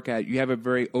that I work at, you have a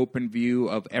very open view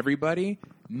of everybody.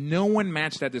 No one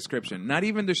matched that description. Not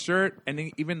even the shirt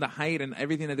and even the height and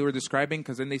everything that they were describing,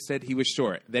 because then they said he was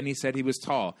short. Then he said he was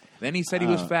tall. Then he said he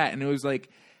was fat. And it was like,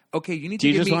 okay, you need to Do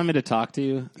you give just me... want me to talk to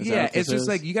you? Is that Yeah, what this it's just is?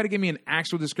 like, you got to give me an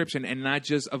actual description and not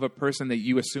just of a person that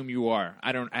you assume you are.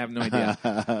 I have no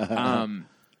idea.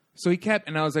 So he kept,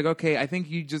 and I was like, okay, I think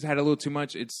you just had a little too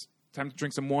much. It's time to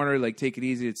drink some water. Like, take it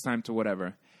easy. It's time to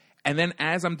whatever. And then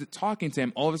as I'm talking to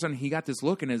him, all of a sudden he got this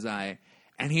look in his eye,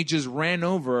 and he just ran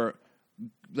over,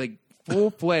 like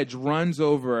full-fledged runs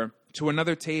over to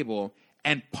another table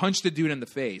and punched the dude in the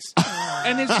face.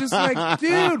 And it's just like,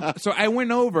 dude. So I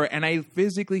went over, and I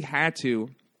physically had to,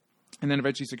 and then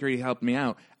eventually security helped me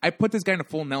out. I put this guy in a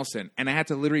full Nelson, and I had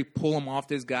to literally pull him off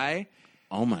this guy.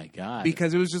 Oh, my God.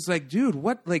 Because it was just like, dude,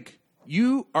 what? Like,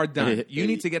 you are done. You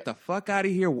need to get the fuck out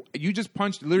of here. You just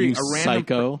punched literally You a random...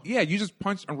 psycho. Yeah, you just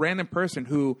punched a random person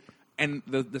who... And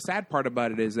the sad part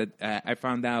about it is that I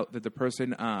found out that the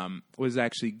person was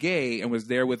actually gay and was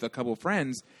there with a couple of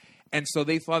friends. And so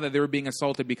they thought that they were being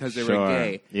assaulted because they were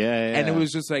gay. Yeah. And it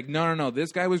was just like, no.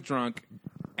 This guy was drunk.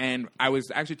 And I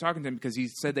was actually talking to him because he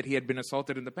said that he had been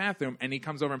assaulted in the bathroom, and he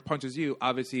comes over and punches you.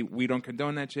 Obviously, we don't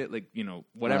condone that shit. Like,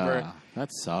 whatever. That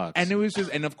sucks. And it was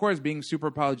just, and of course, being super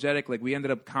apologetic. Like, we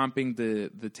ended up comping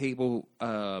the table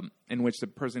in which the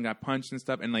person got punched and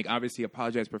stuff, and like obviously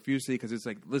apologized profusely because it's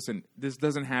like, listen, this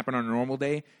doesn't happen on a normal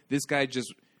day. This guy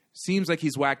just seems like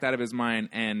he's whacked out of his mind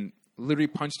and literally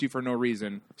punched you for no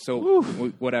reason. So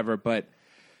whatever, but.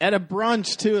 At a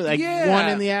brunch too, like 1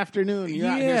 in the afternoon, you're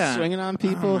out here swinging on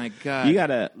people. Oh my God! You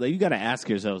gotta ask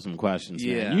yourself some questions.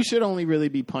 Yeah, man. You should only really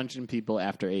be punching people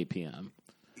after 8 p.m.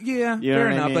 Yeah, You know fair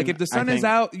what I enough. mean? Like if the sun is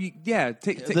out,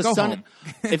 go home.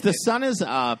 If the sun is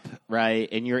up, right,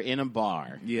 and you're in a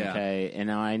bar, Yeah. okay, and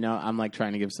now I know I'm like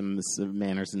trying to give some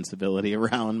manners and civility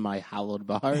around my hallowed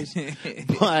bars,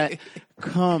 but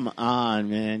come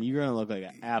on, man, you're gonna look like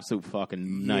an absolute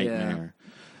fucking nightmare.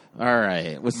 All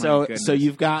right. Well, so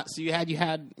you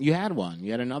had one.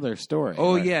 You had another story.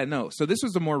 Oh right? yeah, no. So this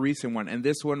was a more recent one, and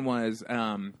this one was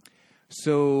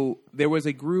so there was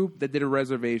a group that did a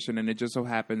reservation, and it just so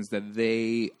happens that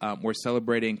they were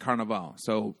celebrating Carnival.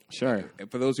 So sure.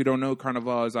 For those who don't know,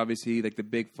 Carnival is obviously like the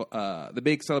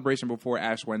big celebration before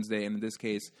Ash Wednesday, and in this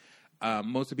case,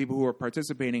 most of the people who were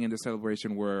participating in the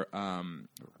celebration were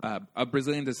of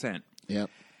Brazilian descent. Yep.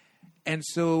 And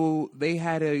so they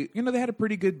had a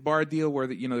pretty good bar deal where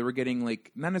they were getting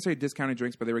like not necessarily discounted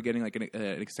drinks, but they were getting like an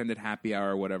extended happy hour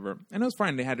or whatever. And it was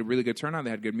fine. They had a really good turnout. They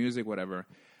had good music, whatever.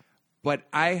 But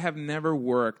I have never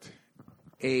worked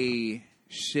a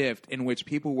shift in which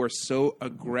people were so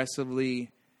aggressively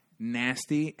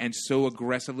nasty and so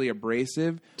aggressively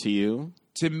abrasive To you?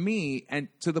 to me, and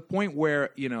to the point where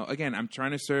again, I'm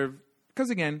trying to serve because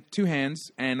again, 2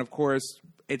 hands, and of course.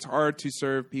 It's hard to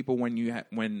serve people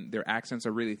when their accents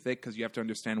are really thick because you have to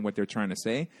understand what they're trying to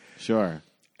say. Sure.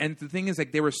 And the thing is,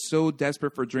 like, they were so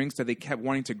desperate for drinks that they kept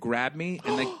wanting to grab me,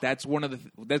 and like that's one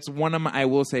of my, I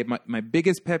will say my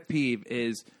biggest pet peeve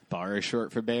is Bar is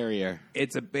short for barrier.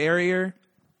 it's a barrier.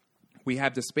 We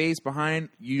have the space behind.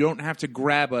 You don't have to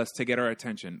grab us to get our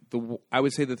attention. I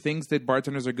would say the things that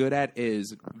bartenders are good at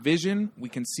is vision. We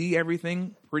can see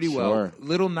everything pretty well. Sure.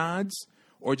 Little nods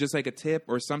or just like a tip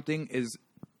or something is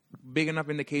big enough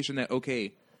indication that,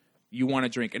 okay, you want a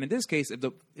drink. And in this case, if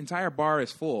the entire bar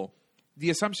is full,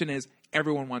 the assumption is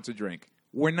everyone wants a drink.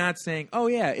 We're not saying, oh,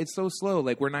 yeah, it's so slow,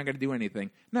 like we're not going to do anything.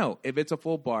 No, if it's a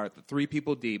full bar, 3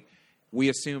 people deep, we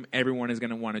assume everyone is going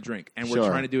to want a drink. And we're Sure.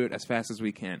 trying to do it as fast as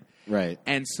we can. Right.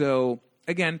 And so,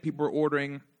 again, people are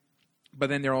ordering, but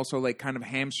then they're also like kind of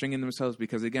hamstringing themselves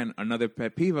because, again, another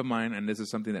pet peeve of mine, and this is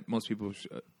something that most people,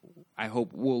 I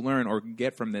hope, will learn or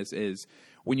get from this, is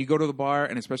when you go to the bar,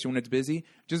 and especially when it's busy,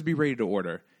 just be ready to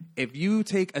order. If you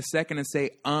take a second and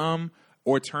say,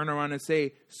 or turn around and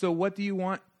say, so what do you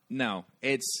want? No,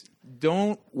 it's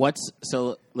don't.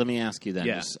 So let me ask you then.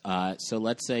 Yeah. So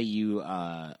let's say you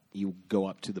go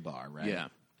up to the bar, right? Yeah.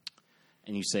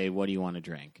 And you say, "What do you want to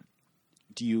drink?"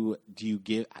 Do you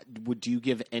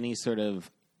give any sort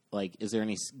of like? Is there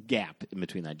any gap in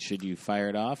between that? Should you fire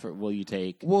it off, or will you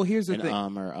take? Well, here's the an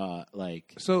thing. Or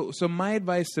like. So my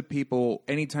advice to people,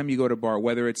 anytime you go to a bar,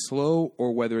 whether it's slow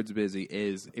or whether it's busy,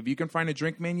 is if you can find a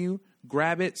drink menu,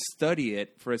 grab it, study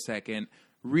it for a second,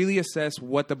 really assess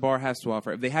what the bar has to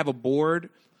offer. If they have a board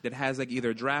that has like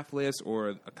either a draft list or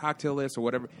a cocktail list or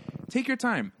whatever, take your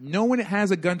time. No one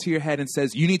has a gun to your head and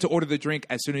says you need to order the drink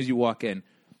as soon as you walk in.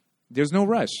 There's no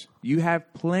rush. You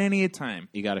have plenty of time.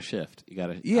 You got to shift. You got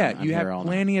to. Yeah, you have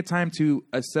plenty of time to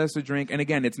assess the drink. And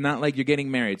again, it's not like you're getting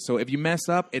married. So if you mess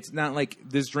up, it's not like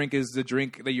this drink is the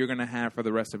drink that you're going to have for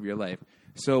the rest of your life.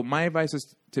 So my advice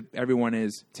to everyone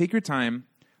is take your time,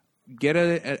 get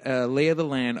a lay of the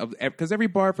land of, because every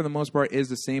bar for the most part is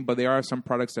the same, but there are some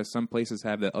products that some places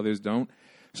have that others don't.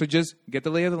 So just get the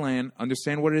lay of the land,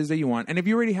 understand what it is that you want. And if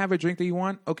you already have a drink that you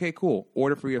want, okay, cool.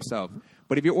 Order for yourself.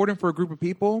 But if you're ordering for a group of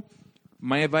people,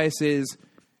 my advice is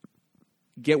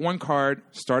get one card,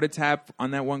 start a tab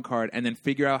on that one card, and then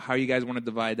figure out how you guys want to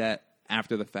divide that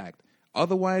after the fact.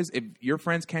 Otherwise, if your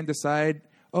friends can't decide,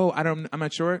 I'm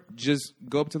not sure, just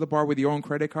go up to the bar with your own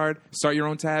credit card, start your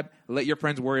own tab, let your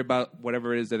friends worry about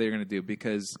whatever it is that they're going to do,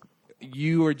 because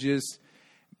you are just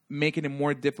making it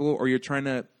more difficult, or you're trying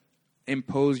to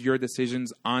impose your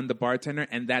decisions on the bartender,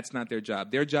 and that's not their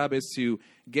job. Their job is to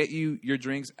get you your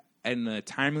drinks in a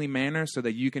timely manner so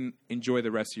that you can enjoy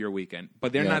the rest of your weekend.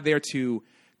 But they're not there to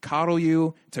coddle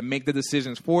you, to make the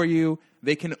decisions for you.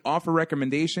 They can offer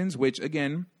recommendations, which,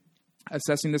 again,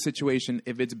 assessing the situation,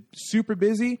 if it's super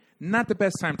busy, not the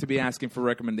best time to be asking for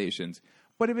recommendations.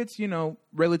 But if it's,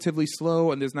 relatively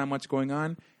slow and there's not much going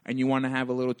on and you want to have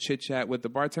a little chit-chat with the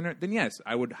bartender, then yes,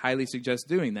 I would highly suggest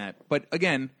doing that. But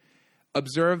again,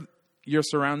 observe your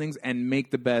surroundings and make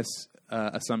the best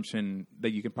assumption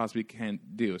that you can possibly can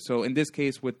do. So in this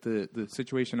case, with the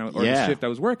situation the shift I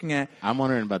was working at, I'm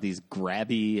wondering about these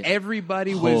grabby.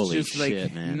 Everybody was just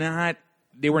shit, man.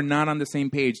 They were not on the same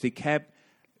page. They kept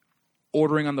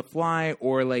ordering on the fly,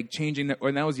 or like changing,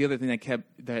 or that was the other thing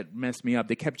that messed me up.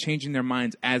 They kept changing their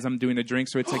minds as I'm doing the drink.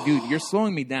 So it's like, dude, you're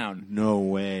slowing me down. No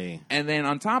way. And then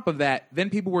on top of that, then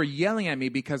people were yelling at me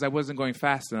because I wasn't going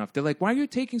fast enough. They're like, why are you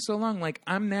taking so long? Like,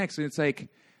 I'm next. And it's like,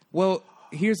 well,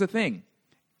 here's the thing.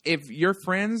 If your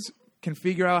friends can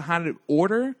figure out how to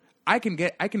order, I can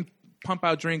pump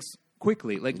out drinks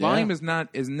quickly. Like, volume is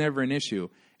never an issue.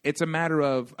 It's a matter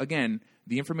of, again,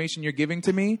 the information you're giving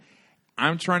to me.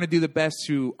 I'm trying to do the best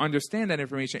to understand that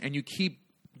information, and you keep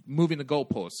moving the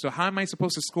goalposts. So how am I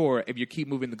supposed to score if you keep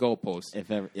moving the goalposts?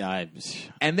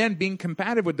 And then being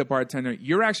competitive with the bartender,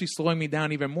 you're actually slowing me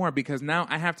down even more, because now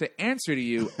I have to answer to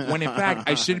you when, in fact,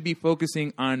 I should be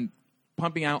focusing on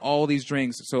pumping out all these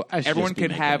drinks so everyone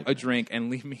can have a drink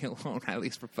and leave me alone at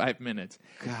least for 5 minutes.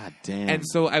 God damn. And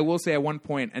so I will say at one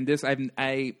point, and this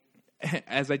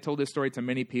as I told this story to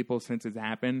many people since it's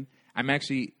happened, I'm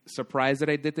actually surprised that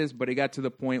I did this, but it got to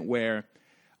the point where,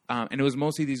 and it was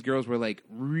mostly these girls were like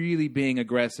really being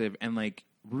aggressive and like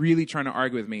really trying to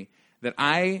argue with me, that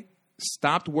I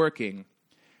stopped working.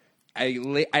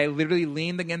 I literally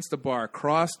leaned against the bar,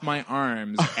 crossed my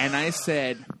arms, and I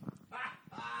said,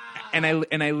 and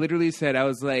I literally said, I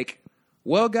was like,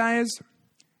 well, guys,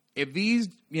 if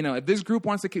this group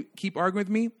wants to keep arguing with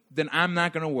me, then I'm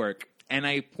not going to work. And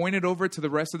I pointed over to the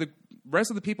rest of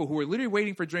the people who were literally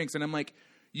waiting for drinks, and I'm like,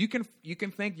 you can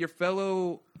thank your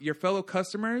fellow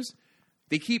customers.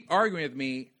 They keep arguing with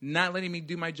me, not letting me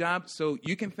do my job, so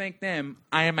you can thank them.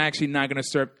 I am actually not going to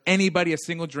serve anybody a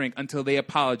single drink until they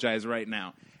apologize right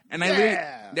now. And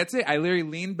that's it. I literally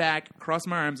leaned back, crossed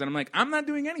my arms, and I'm like, I'm not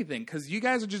doing anything because you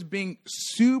guys are just being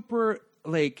super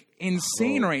like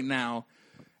insane right now.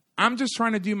 I'm just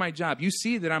trying to do my job. You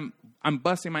see that I'm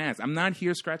busting my ass. I'm not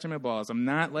here scratching my balls. I'm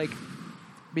not like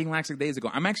being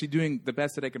lackadaisical. I'm actually doing the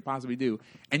best that I can possibly do.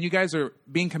 And you guys are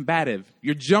being combative.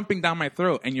 You're jumping down my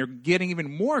throat, and you're getting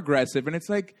even more aggressive. And it's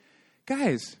like,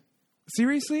 guys,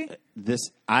 seriously?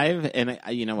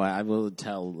 You know what? I will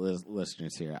tell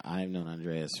listeners here. I've known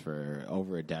Andreas for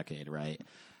over a decade, right?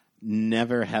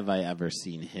 Never have I ever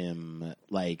seen him,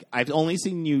 like, I've only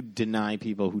seen you deny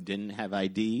people who didn't have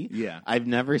ID. Yeah. I've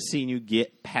never seen you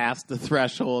get past the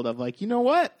threshold of, like, you know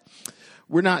what?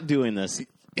 We're not doing this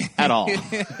at all. I'm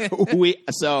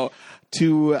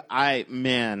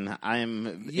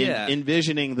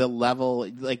envisioning the level,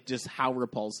 like, just how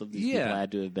repulsive these people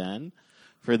had to have been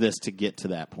for this to get to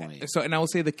that point. So, and I will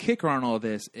say the kicker on all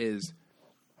this is,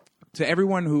 to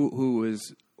everyone who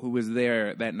was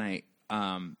there that night,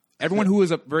 everyone who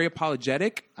was very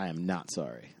apologetic. I am not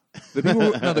sorry.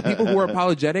 The people who were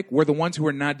apologetic were the ones who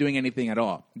were not doing anything at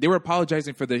all. They were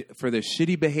apologizing for the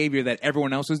shitty behavior that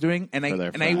everyone else was doing, and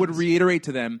I would reiterate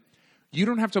to them, you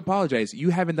don't have to apologize.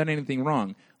 You haven't done anything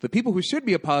wrong. The people who should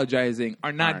be apologizing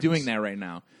are not doing that right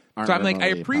now. So I'm like, I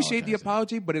appreciate the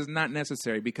apology, but it's not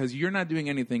necessary because you're not doing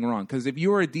anything wrong. Because if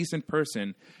you are a decent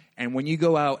person, and when you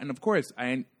go out, and of course,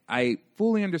 I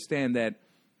fully understand that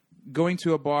going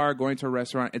to a bar, going to a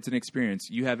restaurant, it's an experience.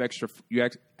 You have extra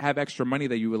money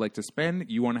that you would like to spend.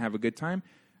 You want to have a good time.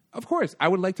 Of course, I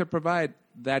would like to provide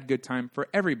that good time for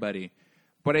everybody.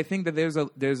 But I think that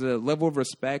there's a level of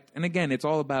respect. And again, it's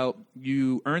all about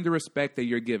you earn the respect that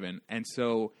you're given. And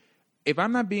so if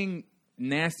I'm not being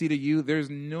nasty to you,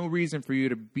 there's no reason for you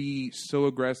to be so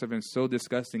aggressive and so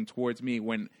disgusting towards me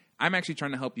when I'm actually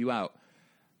trying to help you out.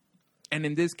 And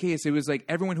in this case, it was like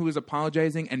everyone who was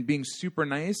apologizing and being super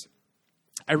nice,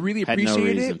 I really Had no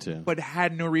appreciate reason it, to. but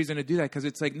had no reason to do that because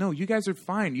it's like, no, you guys are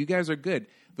fine. You guys are good.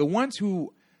 The ones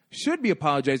who should be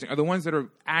apologizing are the ones that are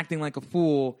acting like a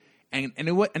fool. And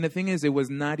the thing is, it was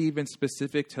not even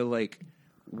specific to like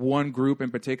one group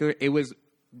in particular. It was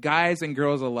guys and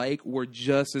girls alike were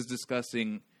just as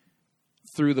disgusting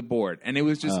through the board. And it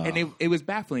was just, and it was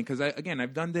baffling because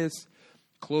I've done this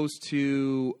close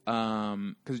to,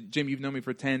 because Jim, you've known me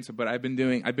for 10, but I've been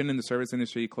in the service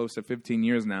industry close to 15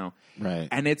 years now. Right.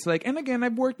 And it's like, and again,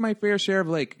 I've worked my fair share of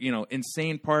like,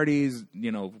 insane parties,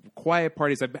 quiet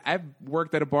parties. I've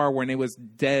worked at a bar when it was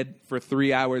dead for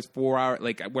 3 hours, 4 hours,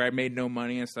 like where I made no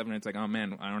money and stuff. And it's like, oh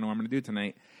man, I don't know what I'm going to do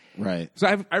tonight. Right. So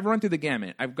I've run through the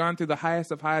gamut. I've gone through the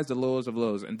highest of highs, the lowest of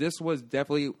lows. And this was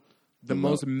definitely the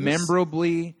most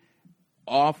memorably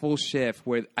awful shift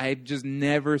where I've just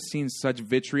never seen such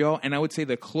vitriol. And I would say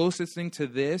the closest thing to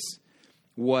this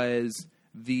was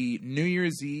the New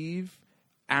Year's Eve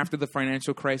after the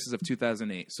financial crisis of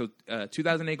 2008. So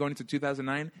 2008 going into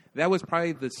 2009, that was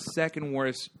probably the second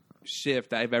worst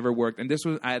shift I've ever worked. And this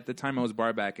was, at the time I was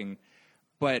bar backing.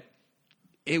 But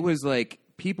it was like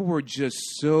people were just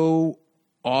so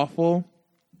awful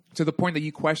to the point that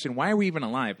you question, why are we even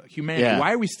alive? Humanity, Yeah.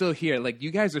 why are we still here? Like,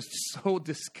 you guys are so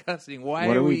disgusting. Why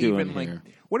What are are we we doing even, here?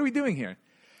 like, what are we doing here?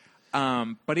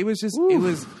 But it was just, it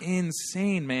was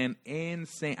insane, man.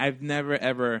 Insane. I've never,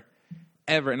 ever,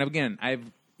 and again, I've,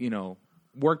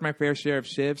 worked my fair share of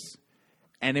shifts,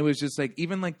 and it was just like,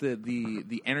 even like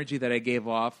the energy that I gave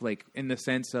off, like in the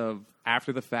sense of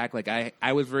after the fact, like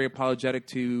I was very apologetic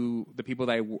to the people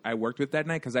that I worked with that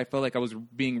night because I felt like I was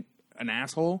being an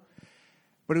asshole.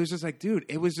 But it was just like, dude,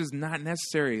 it was just not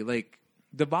necessary. Like,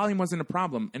 the volume wasn't a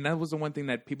problem. And that was the one thing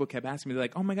that people kept asking me. They're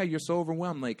like, oh, my God, you're so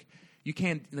overwhelmed. Like, you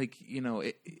can't, like,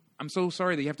 I'm so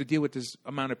sorry that you have to deal with this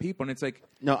amount of people. And it's like...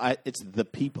 No, it's the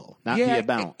people, not the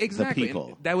amount. Exactly. The people.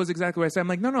 And that was exactly what I said. I'm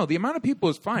like, no, the amount of people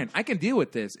is fine. I can deal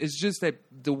with this. It's just that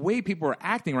the way people are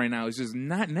acting right now is just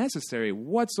not necessary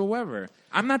whatsoever.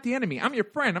 I'm not the enemy. I'm your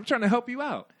friend. I'm trying to help you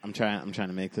out. I'm trying to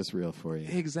make this real for you.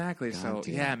 Exactly. God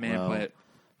damn. Yeah, man, Well, but...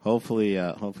 Hopefully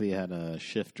you had a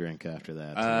shift drink after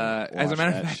that. As a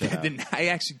matter of fact, I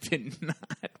actually did not.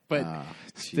 But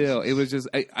still, it was just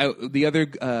the other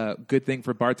good thing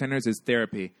for bartenders is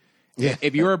therapy. Yeah.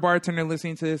 If you're a bartender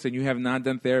listening to this and you have not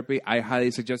done therapy, I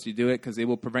highly suggest you do it because it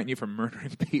will prevent you from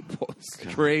murdering people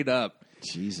straight up.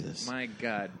 Jesus. My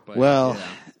God. But, Well, yeah.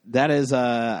 that is,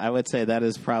 I would say that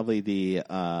is probably the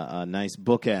a nice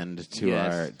bookend to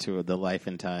Yes. to the life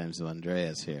and times of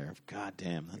Andreas here. God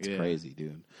damn, that's Yeah. crazy,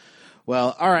 dude.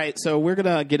 Well, all right, so we're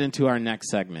going to get into our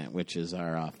next segment, which is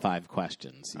our 5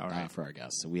 questions for our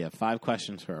guests. So we have 5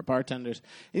 questions for our bartenders.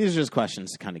 These are just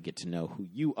questions to kind of get to know who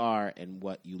you are and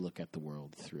what you look at the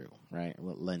world through, right?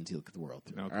 What lens you look at the world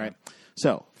through, Okay. all right?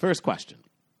 So, first question.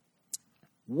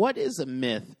 What is a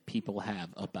myth people have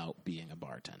about being a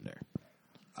bartender?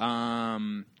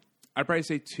 I'd probably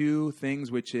say 2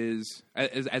 things, which is,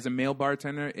 as a male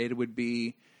bartender, it would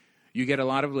be you get a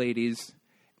lot of ladies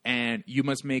and you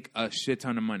must make a shit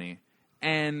ton of money.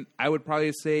 And I would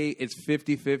probably say it's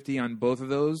 50-50 on both of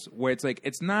those, where it's like,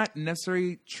 it's not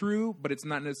necessarily true, but it's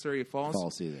not necessarily false.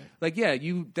 False either. Like, yeah,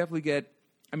 you definitely get,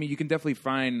 you can definitely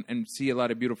find and see a lot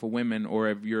of beautiful women, or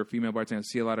if you're a female bartender,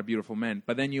 see a lot of beautiful men.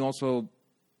 But then you also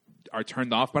are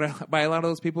turned off by a lot of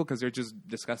those people because they're just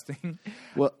disgusting.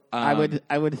 Well, I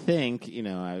would think,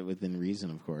 within reason,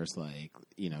 of course, like,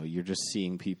 you're just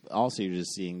seeing people. Also, you're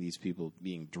just seeing these people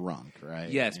being drunk, right? Yes,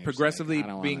 And you're just progressively like, I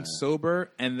don't being wanna-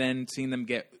 sober and then seeing them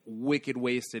get wicked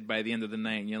wasted by the end of the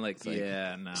night. And you're like, like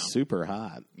yeah, no. super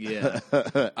hot. Yeah.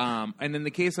 And in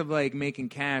the case of like making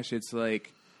cash, it's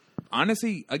like,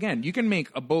 honestly, again, you can make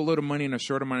a boatload of money in a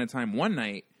short amount of time one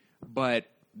night, but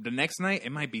the next night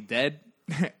it might be dead.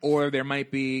 Or there might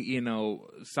be,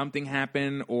 something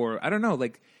happen, or I don't know.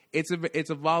 Like, it's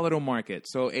a volatile market,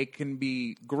 so it can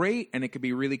be great and it can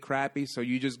be really crappy. So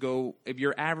you just go, if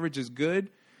your average is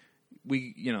good,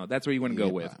 that's where you want to go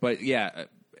with. But yeah,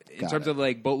 in terms of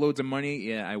like boatloads of money,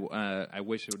 yeah, I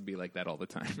wish it would be like that all the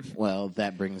time. Well,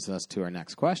 that brings us to our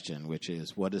next question, which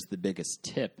is, what is the biggest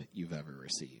tip you've ever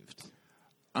received?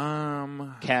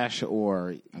 Cash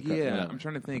or yeah, I'm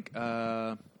trying to think.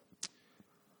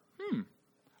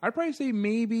 I'd probably say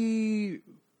maybe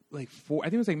like I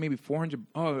think it was like maybe 400.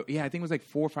 Oh yeah, I think it was like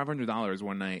 $400 or $500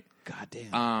 one night. God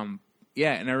damn.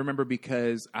 Yeah, and I remember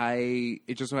because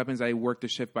it just so happens I worked a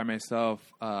shift by myself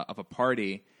of a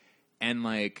party, and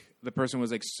like the person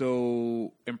was like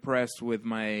so impressed with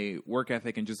my work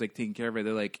ethic and just like taking care of it.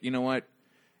 They're like, you know what?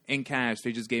 In cash,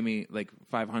 they just gave me like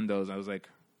 $500. I was like,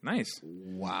 Nice.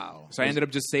 Wow. So I ended up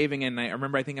just saving it, and I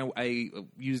remember I think I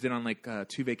used it on like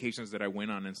 2 vacations that I went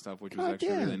on and stuff, which was God actually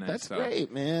damn, really nice. that's so,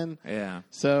 great, man. Yeah.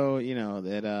 So,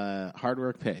 that hard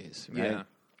work pays, right? Yeah.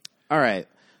 All right.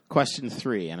 Question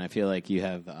 3, and I feel like you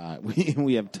have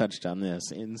we have touched on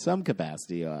this in some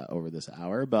capacity over this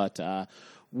hour, but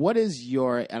what is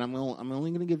your, and I'm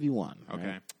only going to give you one. Okay.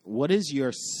 Right? What is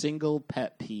your single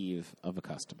pet peeve of a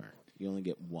customer? You only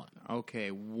get one. Okay,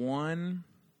 one,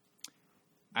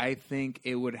 I think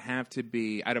it would have to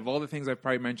be, out of all the things I've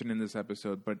probably mentioned in this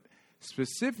episode, but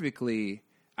specifically,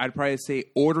 I'd probably say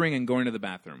ordering and going to the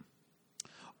bathroom.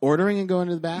 Ordering and going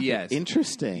to the bathroom? Yes.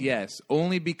 Interesting. Yes,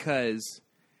 only because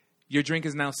your drink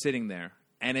is now sitting there.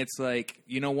 And it's like,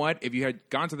 you know what? If you had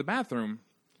gone to the bathroom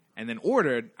and then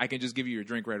ordered, I can just give you your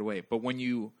drink right away. But when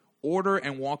you order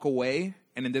and walk away,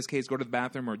 and in this case, go to the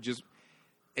bathroom or just,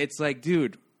 it's like,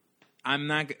 dude, I'm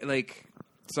not, like,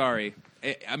 sorry.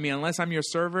 I mean, unless I'm your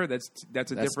server, that's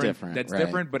different. That's right.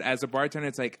 different. But as a bartender,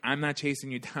 it's like, I'm not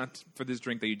chasing you down for this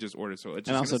drink that you just ordered. So it's just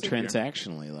And also gonna sit there.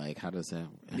 transactionally, like, how does that...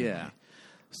 Anyway. Yeah.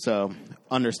 So,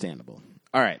 understandable.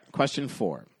 All right, question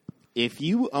 4. If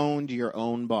you owned your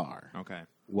own bar, Okay.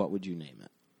 what would you name it?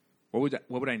 What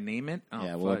would I name it?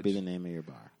 Oh, What would be the name of your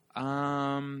bar?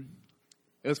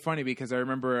 It was funny because I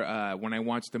remember when I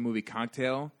watched the movie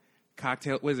Cocktail,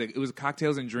 what is it? It was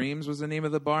Cocktails and Dreams was the name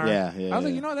of the bar. Yeah. I was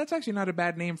like, that's actually not a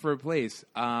bad name for a place.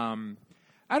 I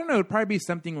don't know. It'd probably be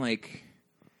something like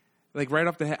right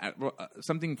off the head,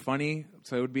 something funny.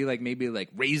 So it would be like maybe like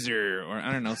Razor or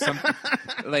I don't know, something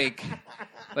like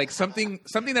something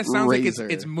that sounds Razor.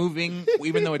 like it's moving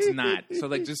even though it's not. So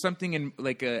like just something in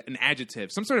like an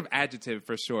adjective, some sort of adjective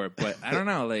for sure. But I don't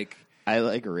know, like. I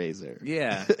like Razor.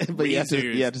 Yeah. But you have to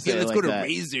say let's it like go to that.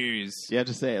 Razors. You have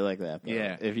to say it like that. Though.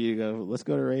 Yeah. If you go, let's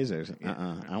go to Razors.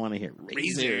 I want to hear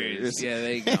Razors. Yeah,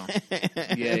 there you go.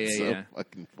 It's so yeah.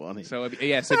 fucking funny. So if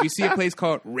you see a place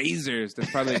called Razors,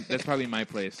 that's probably my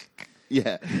place.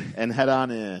 Yeah, and head on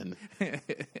in.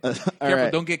 All Careful,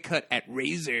 right. don't get cut at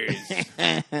Razors.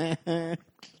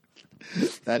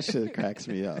 That shit cracks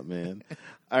me up, man.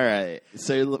 All right.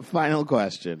 So final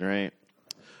question, right?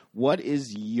 What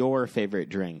is your favorite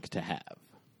drink to have?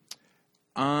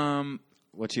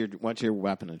 What's your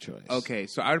weapon of choice? Okay,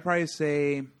 so I would probably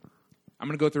say I'm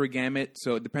gonna go through a gamut.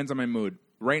 So it depends on my mood.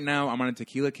 Right now, I'm on a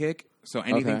tequila kick. So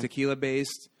anything Okay. tequila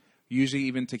based, usually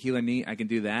even tequila neat, I can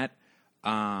do that.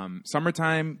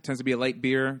 Summertime tends to be a light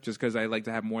beer, just because I like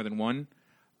to have more than one.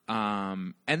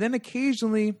 And then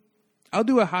occasionally, I'll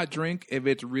do a hot drink if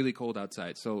it's really cold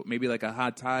outside. So maybe like a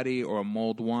hot toddy or a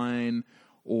mulled wine.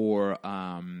 Or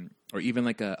even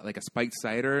like a spiked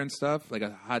cider and stuff, like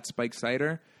a hot spiked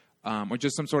cider, or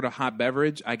just some sort of hot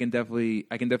beverage. I can definitely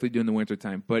do in the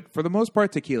wintertime. But for the most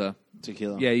part, tequila.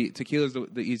 Tequila. Yeah, tequila is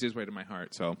the easiest way to my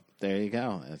heart. So There you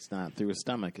go. It's not through his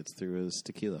stomach; it's through his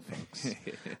tequila, folks.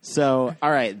 So,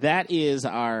 all right, that is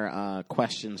our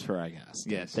questions for our guest.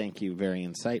 Yes. Thank you. Very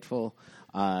insightful.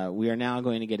 We are now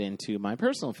going to get into my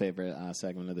personal favorite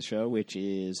segment of the show, which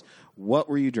is What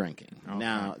Were You Drinking? Okay.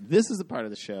 Now, this is the part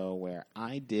of the show where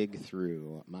I dig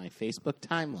through my Facebook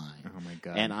timeline. Oh, my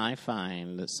God. And I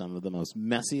find some of the most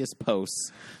messiest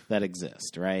posts that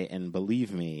exist, right? And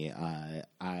believe me,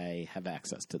 I have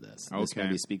access to this. This Okay.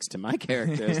 maybe speaks to my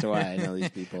character as to why I know these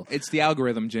people. it's the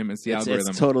algorithm, Jim. It's the algorithm.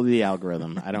 It's totally the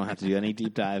algorithm. I don't have to do any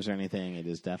deep dives or anything. It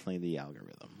is definitely the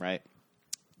algorithm, right?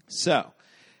 So,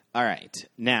 all right.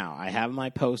 Now, I have my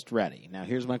post ready. Now,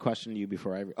 here's my question to you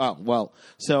before I...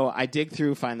 so I dig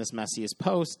through, find this messiest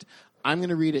post. I'm going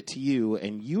to read it to you,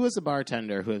 and you as a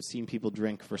bartender who have seen people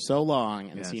drink for so long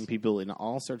and Yes. seen people in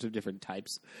all sorts of different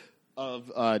types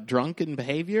of drunken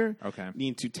behavior Okay.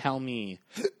 need to tell me,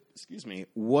 excuse me,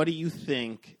 what do you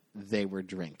think they were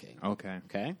drinking? Okay.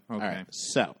 Okay? All Okay. right.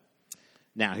 So,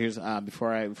 now here's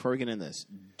before we get into this,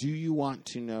 do you want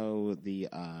to know the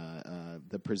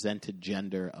presented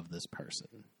gender of this person?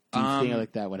 Do you feel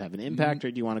like that would have an impact,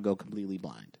 or do you want to go completely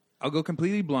blind? I'll go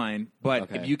completely blind, but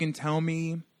Okay. if you can tell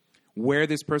me where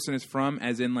this person is from,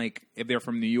 as in like if they're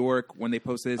from New York when they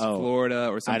posted this, Florida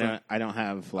or something. I don't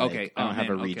have Okay. I don't have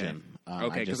a man, region.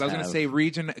 Okay, because just I was going to have- say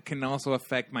region can also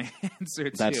affect my answer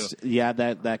too.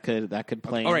 that could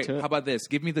play All right, into it. how about this?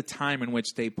 Give me the time in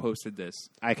which they posted this.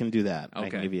 I can do that. I can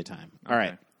Okay. give you a time. All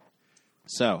right. Okay.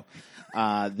 So,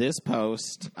 this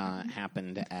post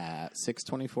happened at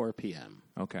 6:24 p.m.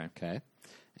 Okay. Okay,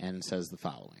 and says the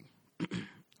following: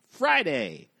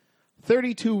 Friday,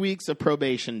 32 weeks of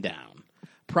probation down.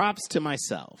 Props to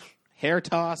myself. Hair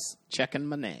toss, checking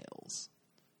my nails.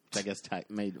 Which I guess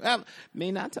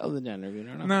may not tell the gender. We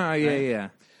don't know. No, yeah, Right? yeah.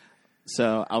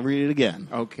 So I'll read it again.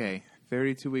 Okay.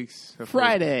 32 weeks. Of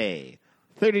Friday,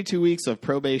 32 weeks of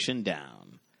probation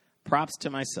down. Props to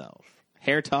myself.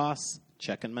 Hair toss,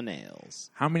 checking my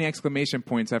nails. How many exclamation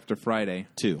points after Friday?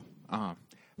 2.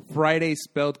 Friday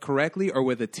spelled correctly or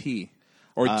with a T?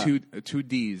 Or two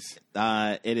Ds?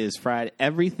 It is Friday.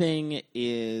 Everything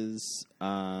is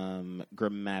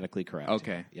grammatically correct.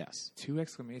 Okay. Yes. 2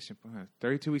 exclamation points.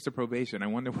 32 weeks of probation. I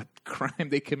wonder what crime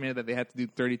they committed that they had to do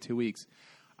 32 weeks.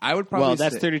 I would probably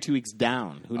that's say, 32 weeks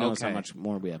down. Who knows Okay. how much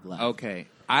more we have left? Okay.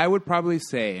 I would probably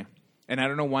say, and I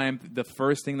don't know why the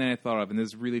first thing that I thought of, and this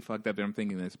is really fucked up that I'm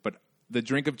thinking this, but the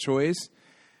drink of choice,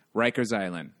 Rikers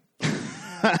Island.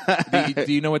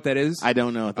 do you know what that is? I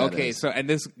don't know what that is. Okay, so and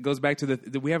this goes back to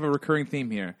we have a recurring theme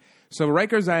here. So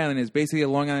Rikers Island is basically a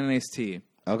Long Island iced tea,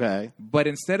 Okay. but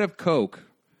instead of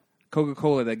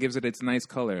Coca-Cola that gives it its nice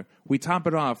color, we top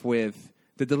it off with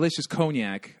the delicious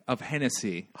cognac of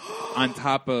Hennessy on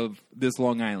top of this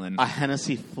Long Island. A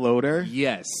Hennessy floater?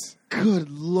 Yes. Good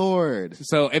Lord.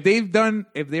 So if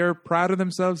they're proud of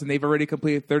themselves and they've already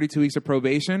completed 32 weeks of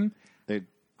probation,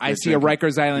 I see a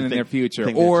Rikers Island in their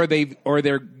future, or they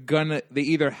either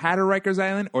had a Rikers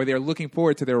Island or they're looking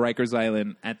forward to their Rikers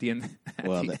Island at the end.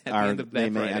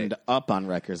 They may end up on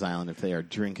Rikers Island if they are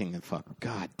drinking and fuck.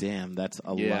 God damn, that's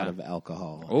a lot of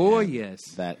alcohol. Oh yes,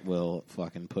 that will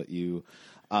fucking put you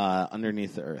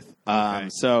underneath the earth.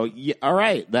 Okay. All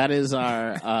right, that is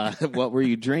our what were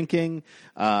you drinking?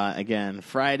 Again,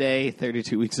 Friday,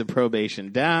 32 weeks of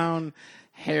probation down.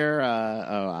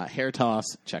 Hair toss,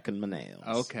 checking my nails.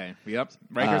 Okay. Yep.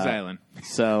 Rikers Island.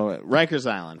 So Rikers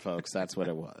Island, folks. That's what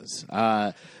it was.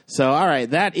 All right.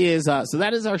 That is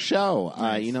our show.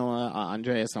 Nice.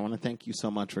 Andreas, I want to thank you so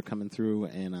much for coming through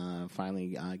and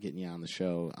finally getting you on the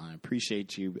show. I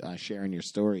appreciate you sharing your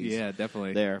stories. Yeah,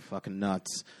 definitely. They're fucking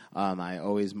nuts. I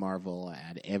always marvel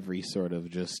at every sort of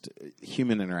just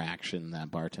human interaction that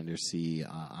bartenders see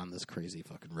on this crazy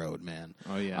fucking road, man.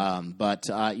 Oh yeah.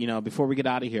 Before we get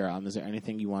out of here, is there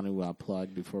anything you want to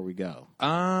plug before we go?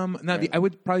 I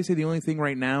would probably say the only thing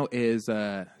right now is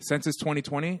Census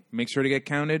 2020. Make sure to get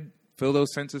counted. Fill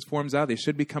those census forms out. They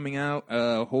should be coming out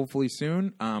hopefully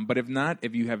soon. But if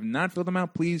you have not filled them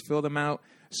out, please fill them out.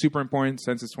 Super important,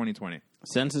 Census 2020.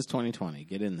 Census 2020.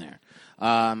 Get in there.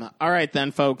 All right,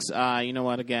 then, folks. You know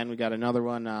what? Again, we got another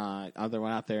one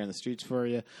out there in the streets for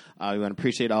you. We want to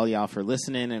appreciate all y'all for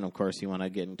listening. And, of course, you want to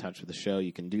get in touch with the show,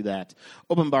 you can do that.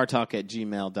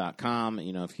 openbartalk@gmail.com.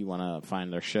 If you want to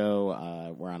find our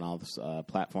show, we're on all the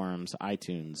platforms,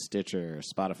 iTunes, Stitcher,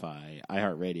 Spotify,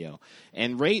 iHeartRadio.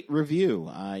 And rate, review.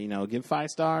 Give 5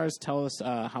 stars. Tell us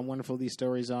how wonderful these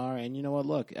stories are. And you know what?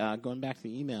 Look, going back to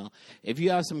the email, if you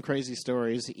have some crazy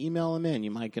stories, email them in.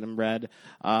 You might get them read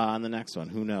on the next one.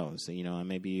 Who knows? I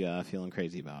may be feeling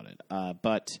crazy about it.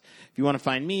 But if you want to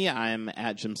find me, I'm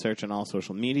at Jim Search on all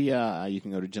social media. You can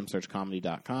go to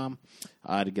jimsearchcomedy.com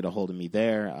to get a hold of me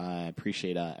there. I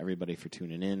appreciate everybody for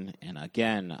tuning in. And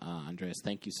again, Andreas,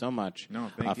 thank you so much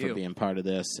for being part of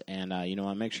this. And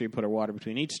make sure you put a water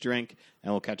between each drink,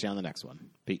 and we'll catch you on the next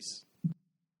one. Peace.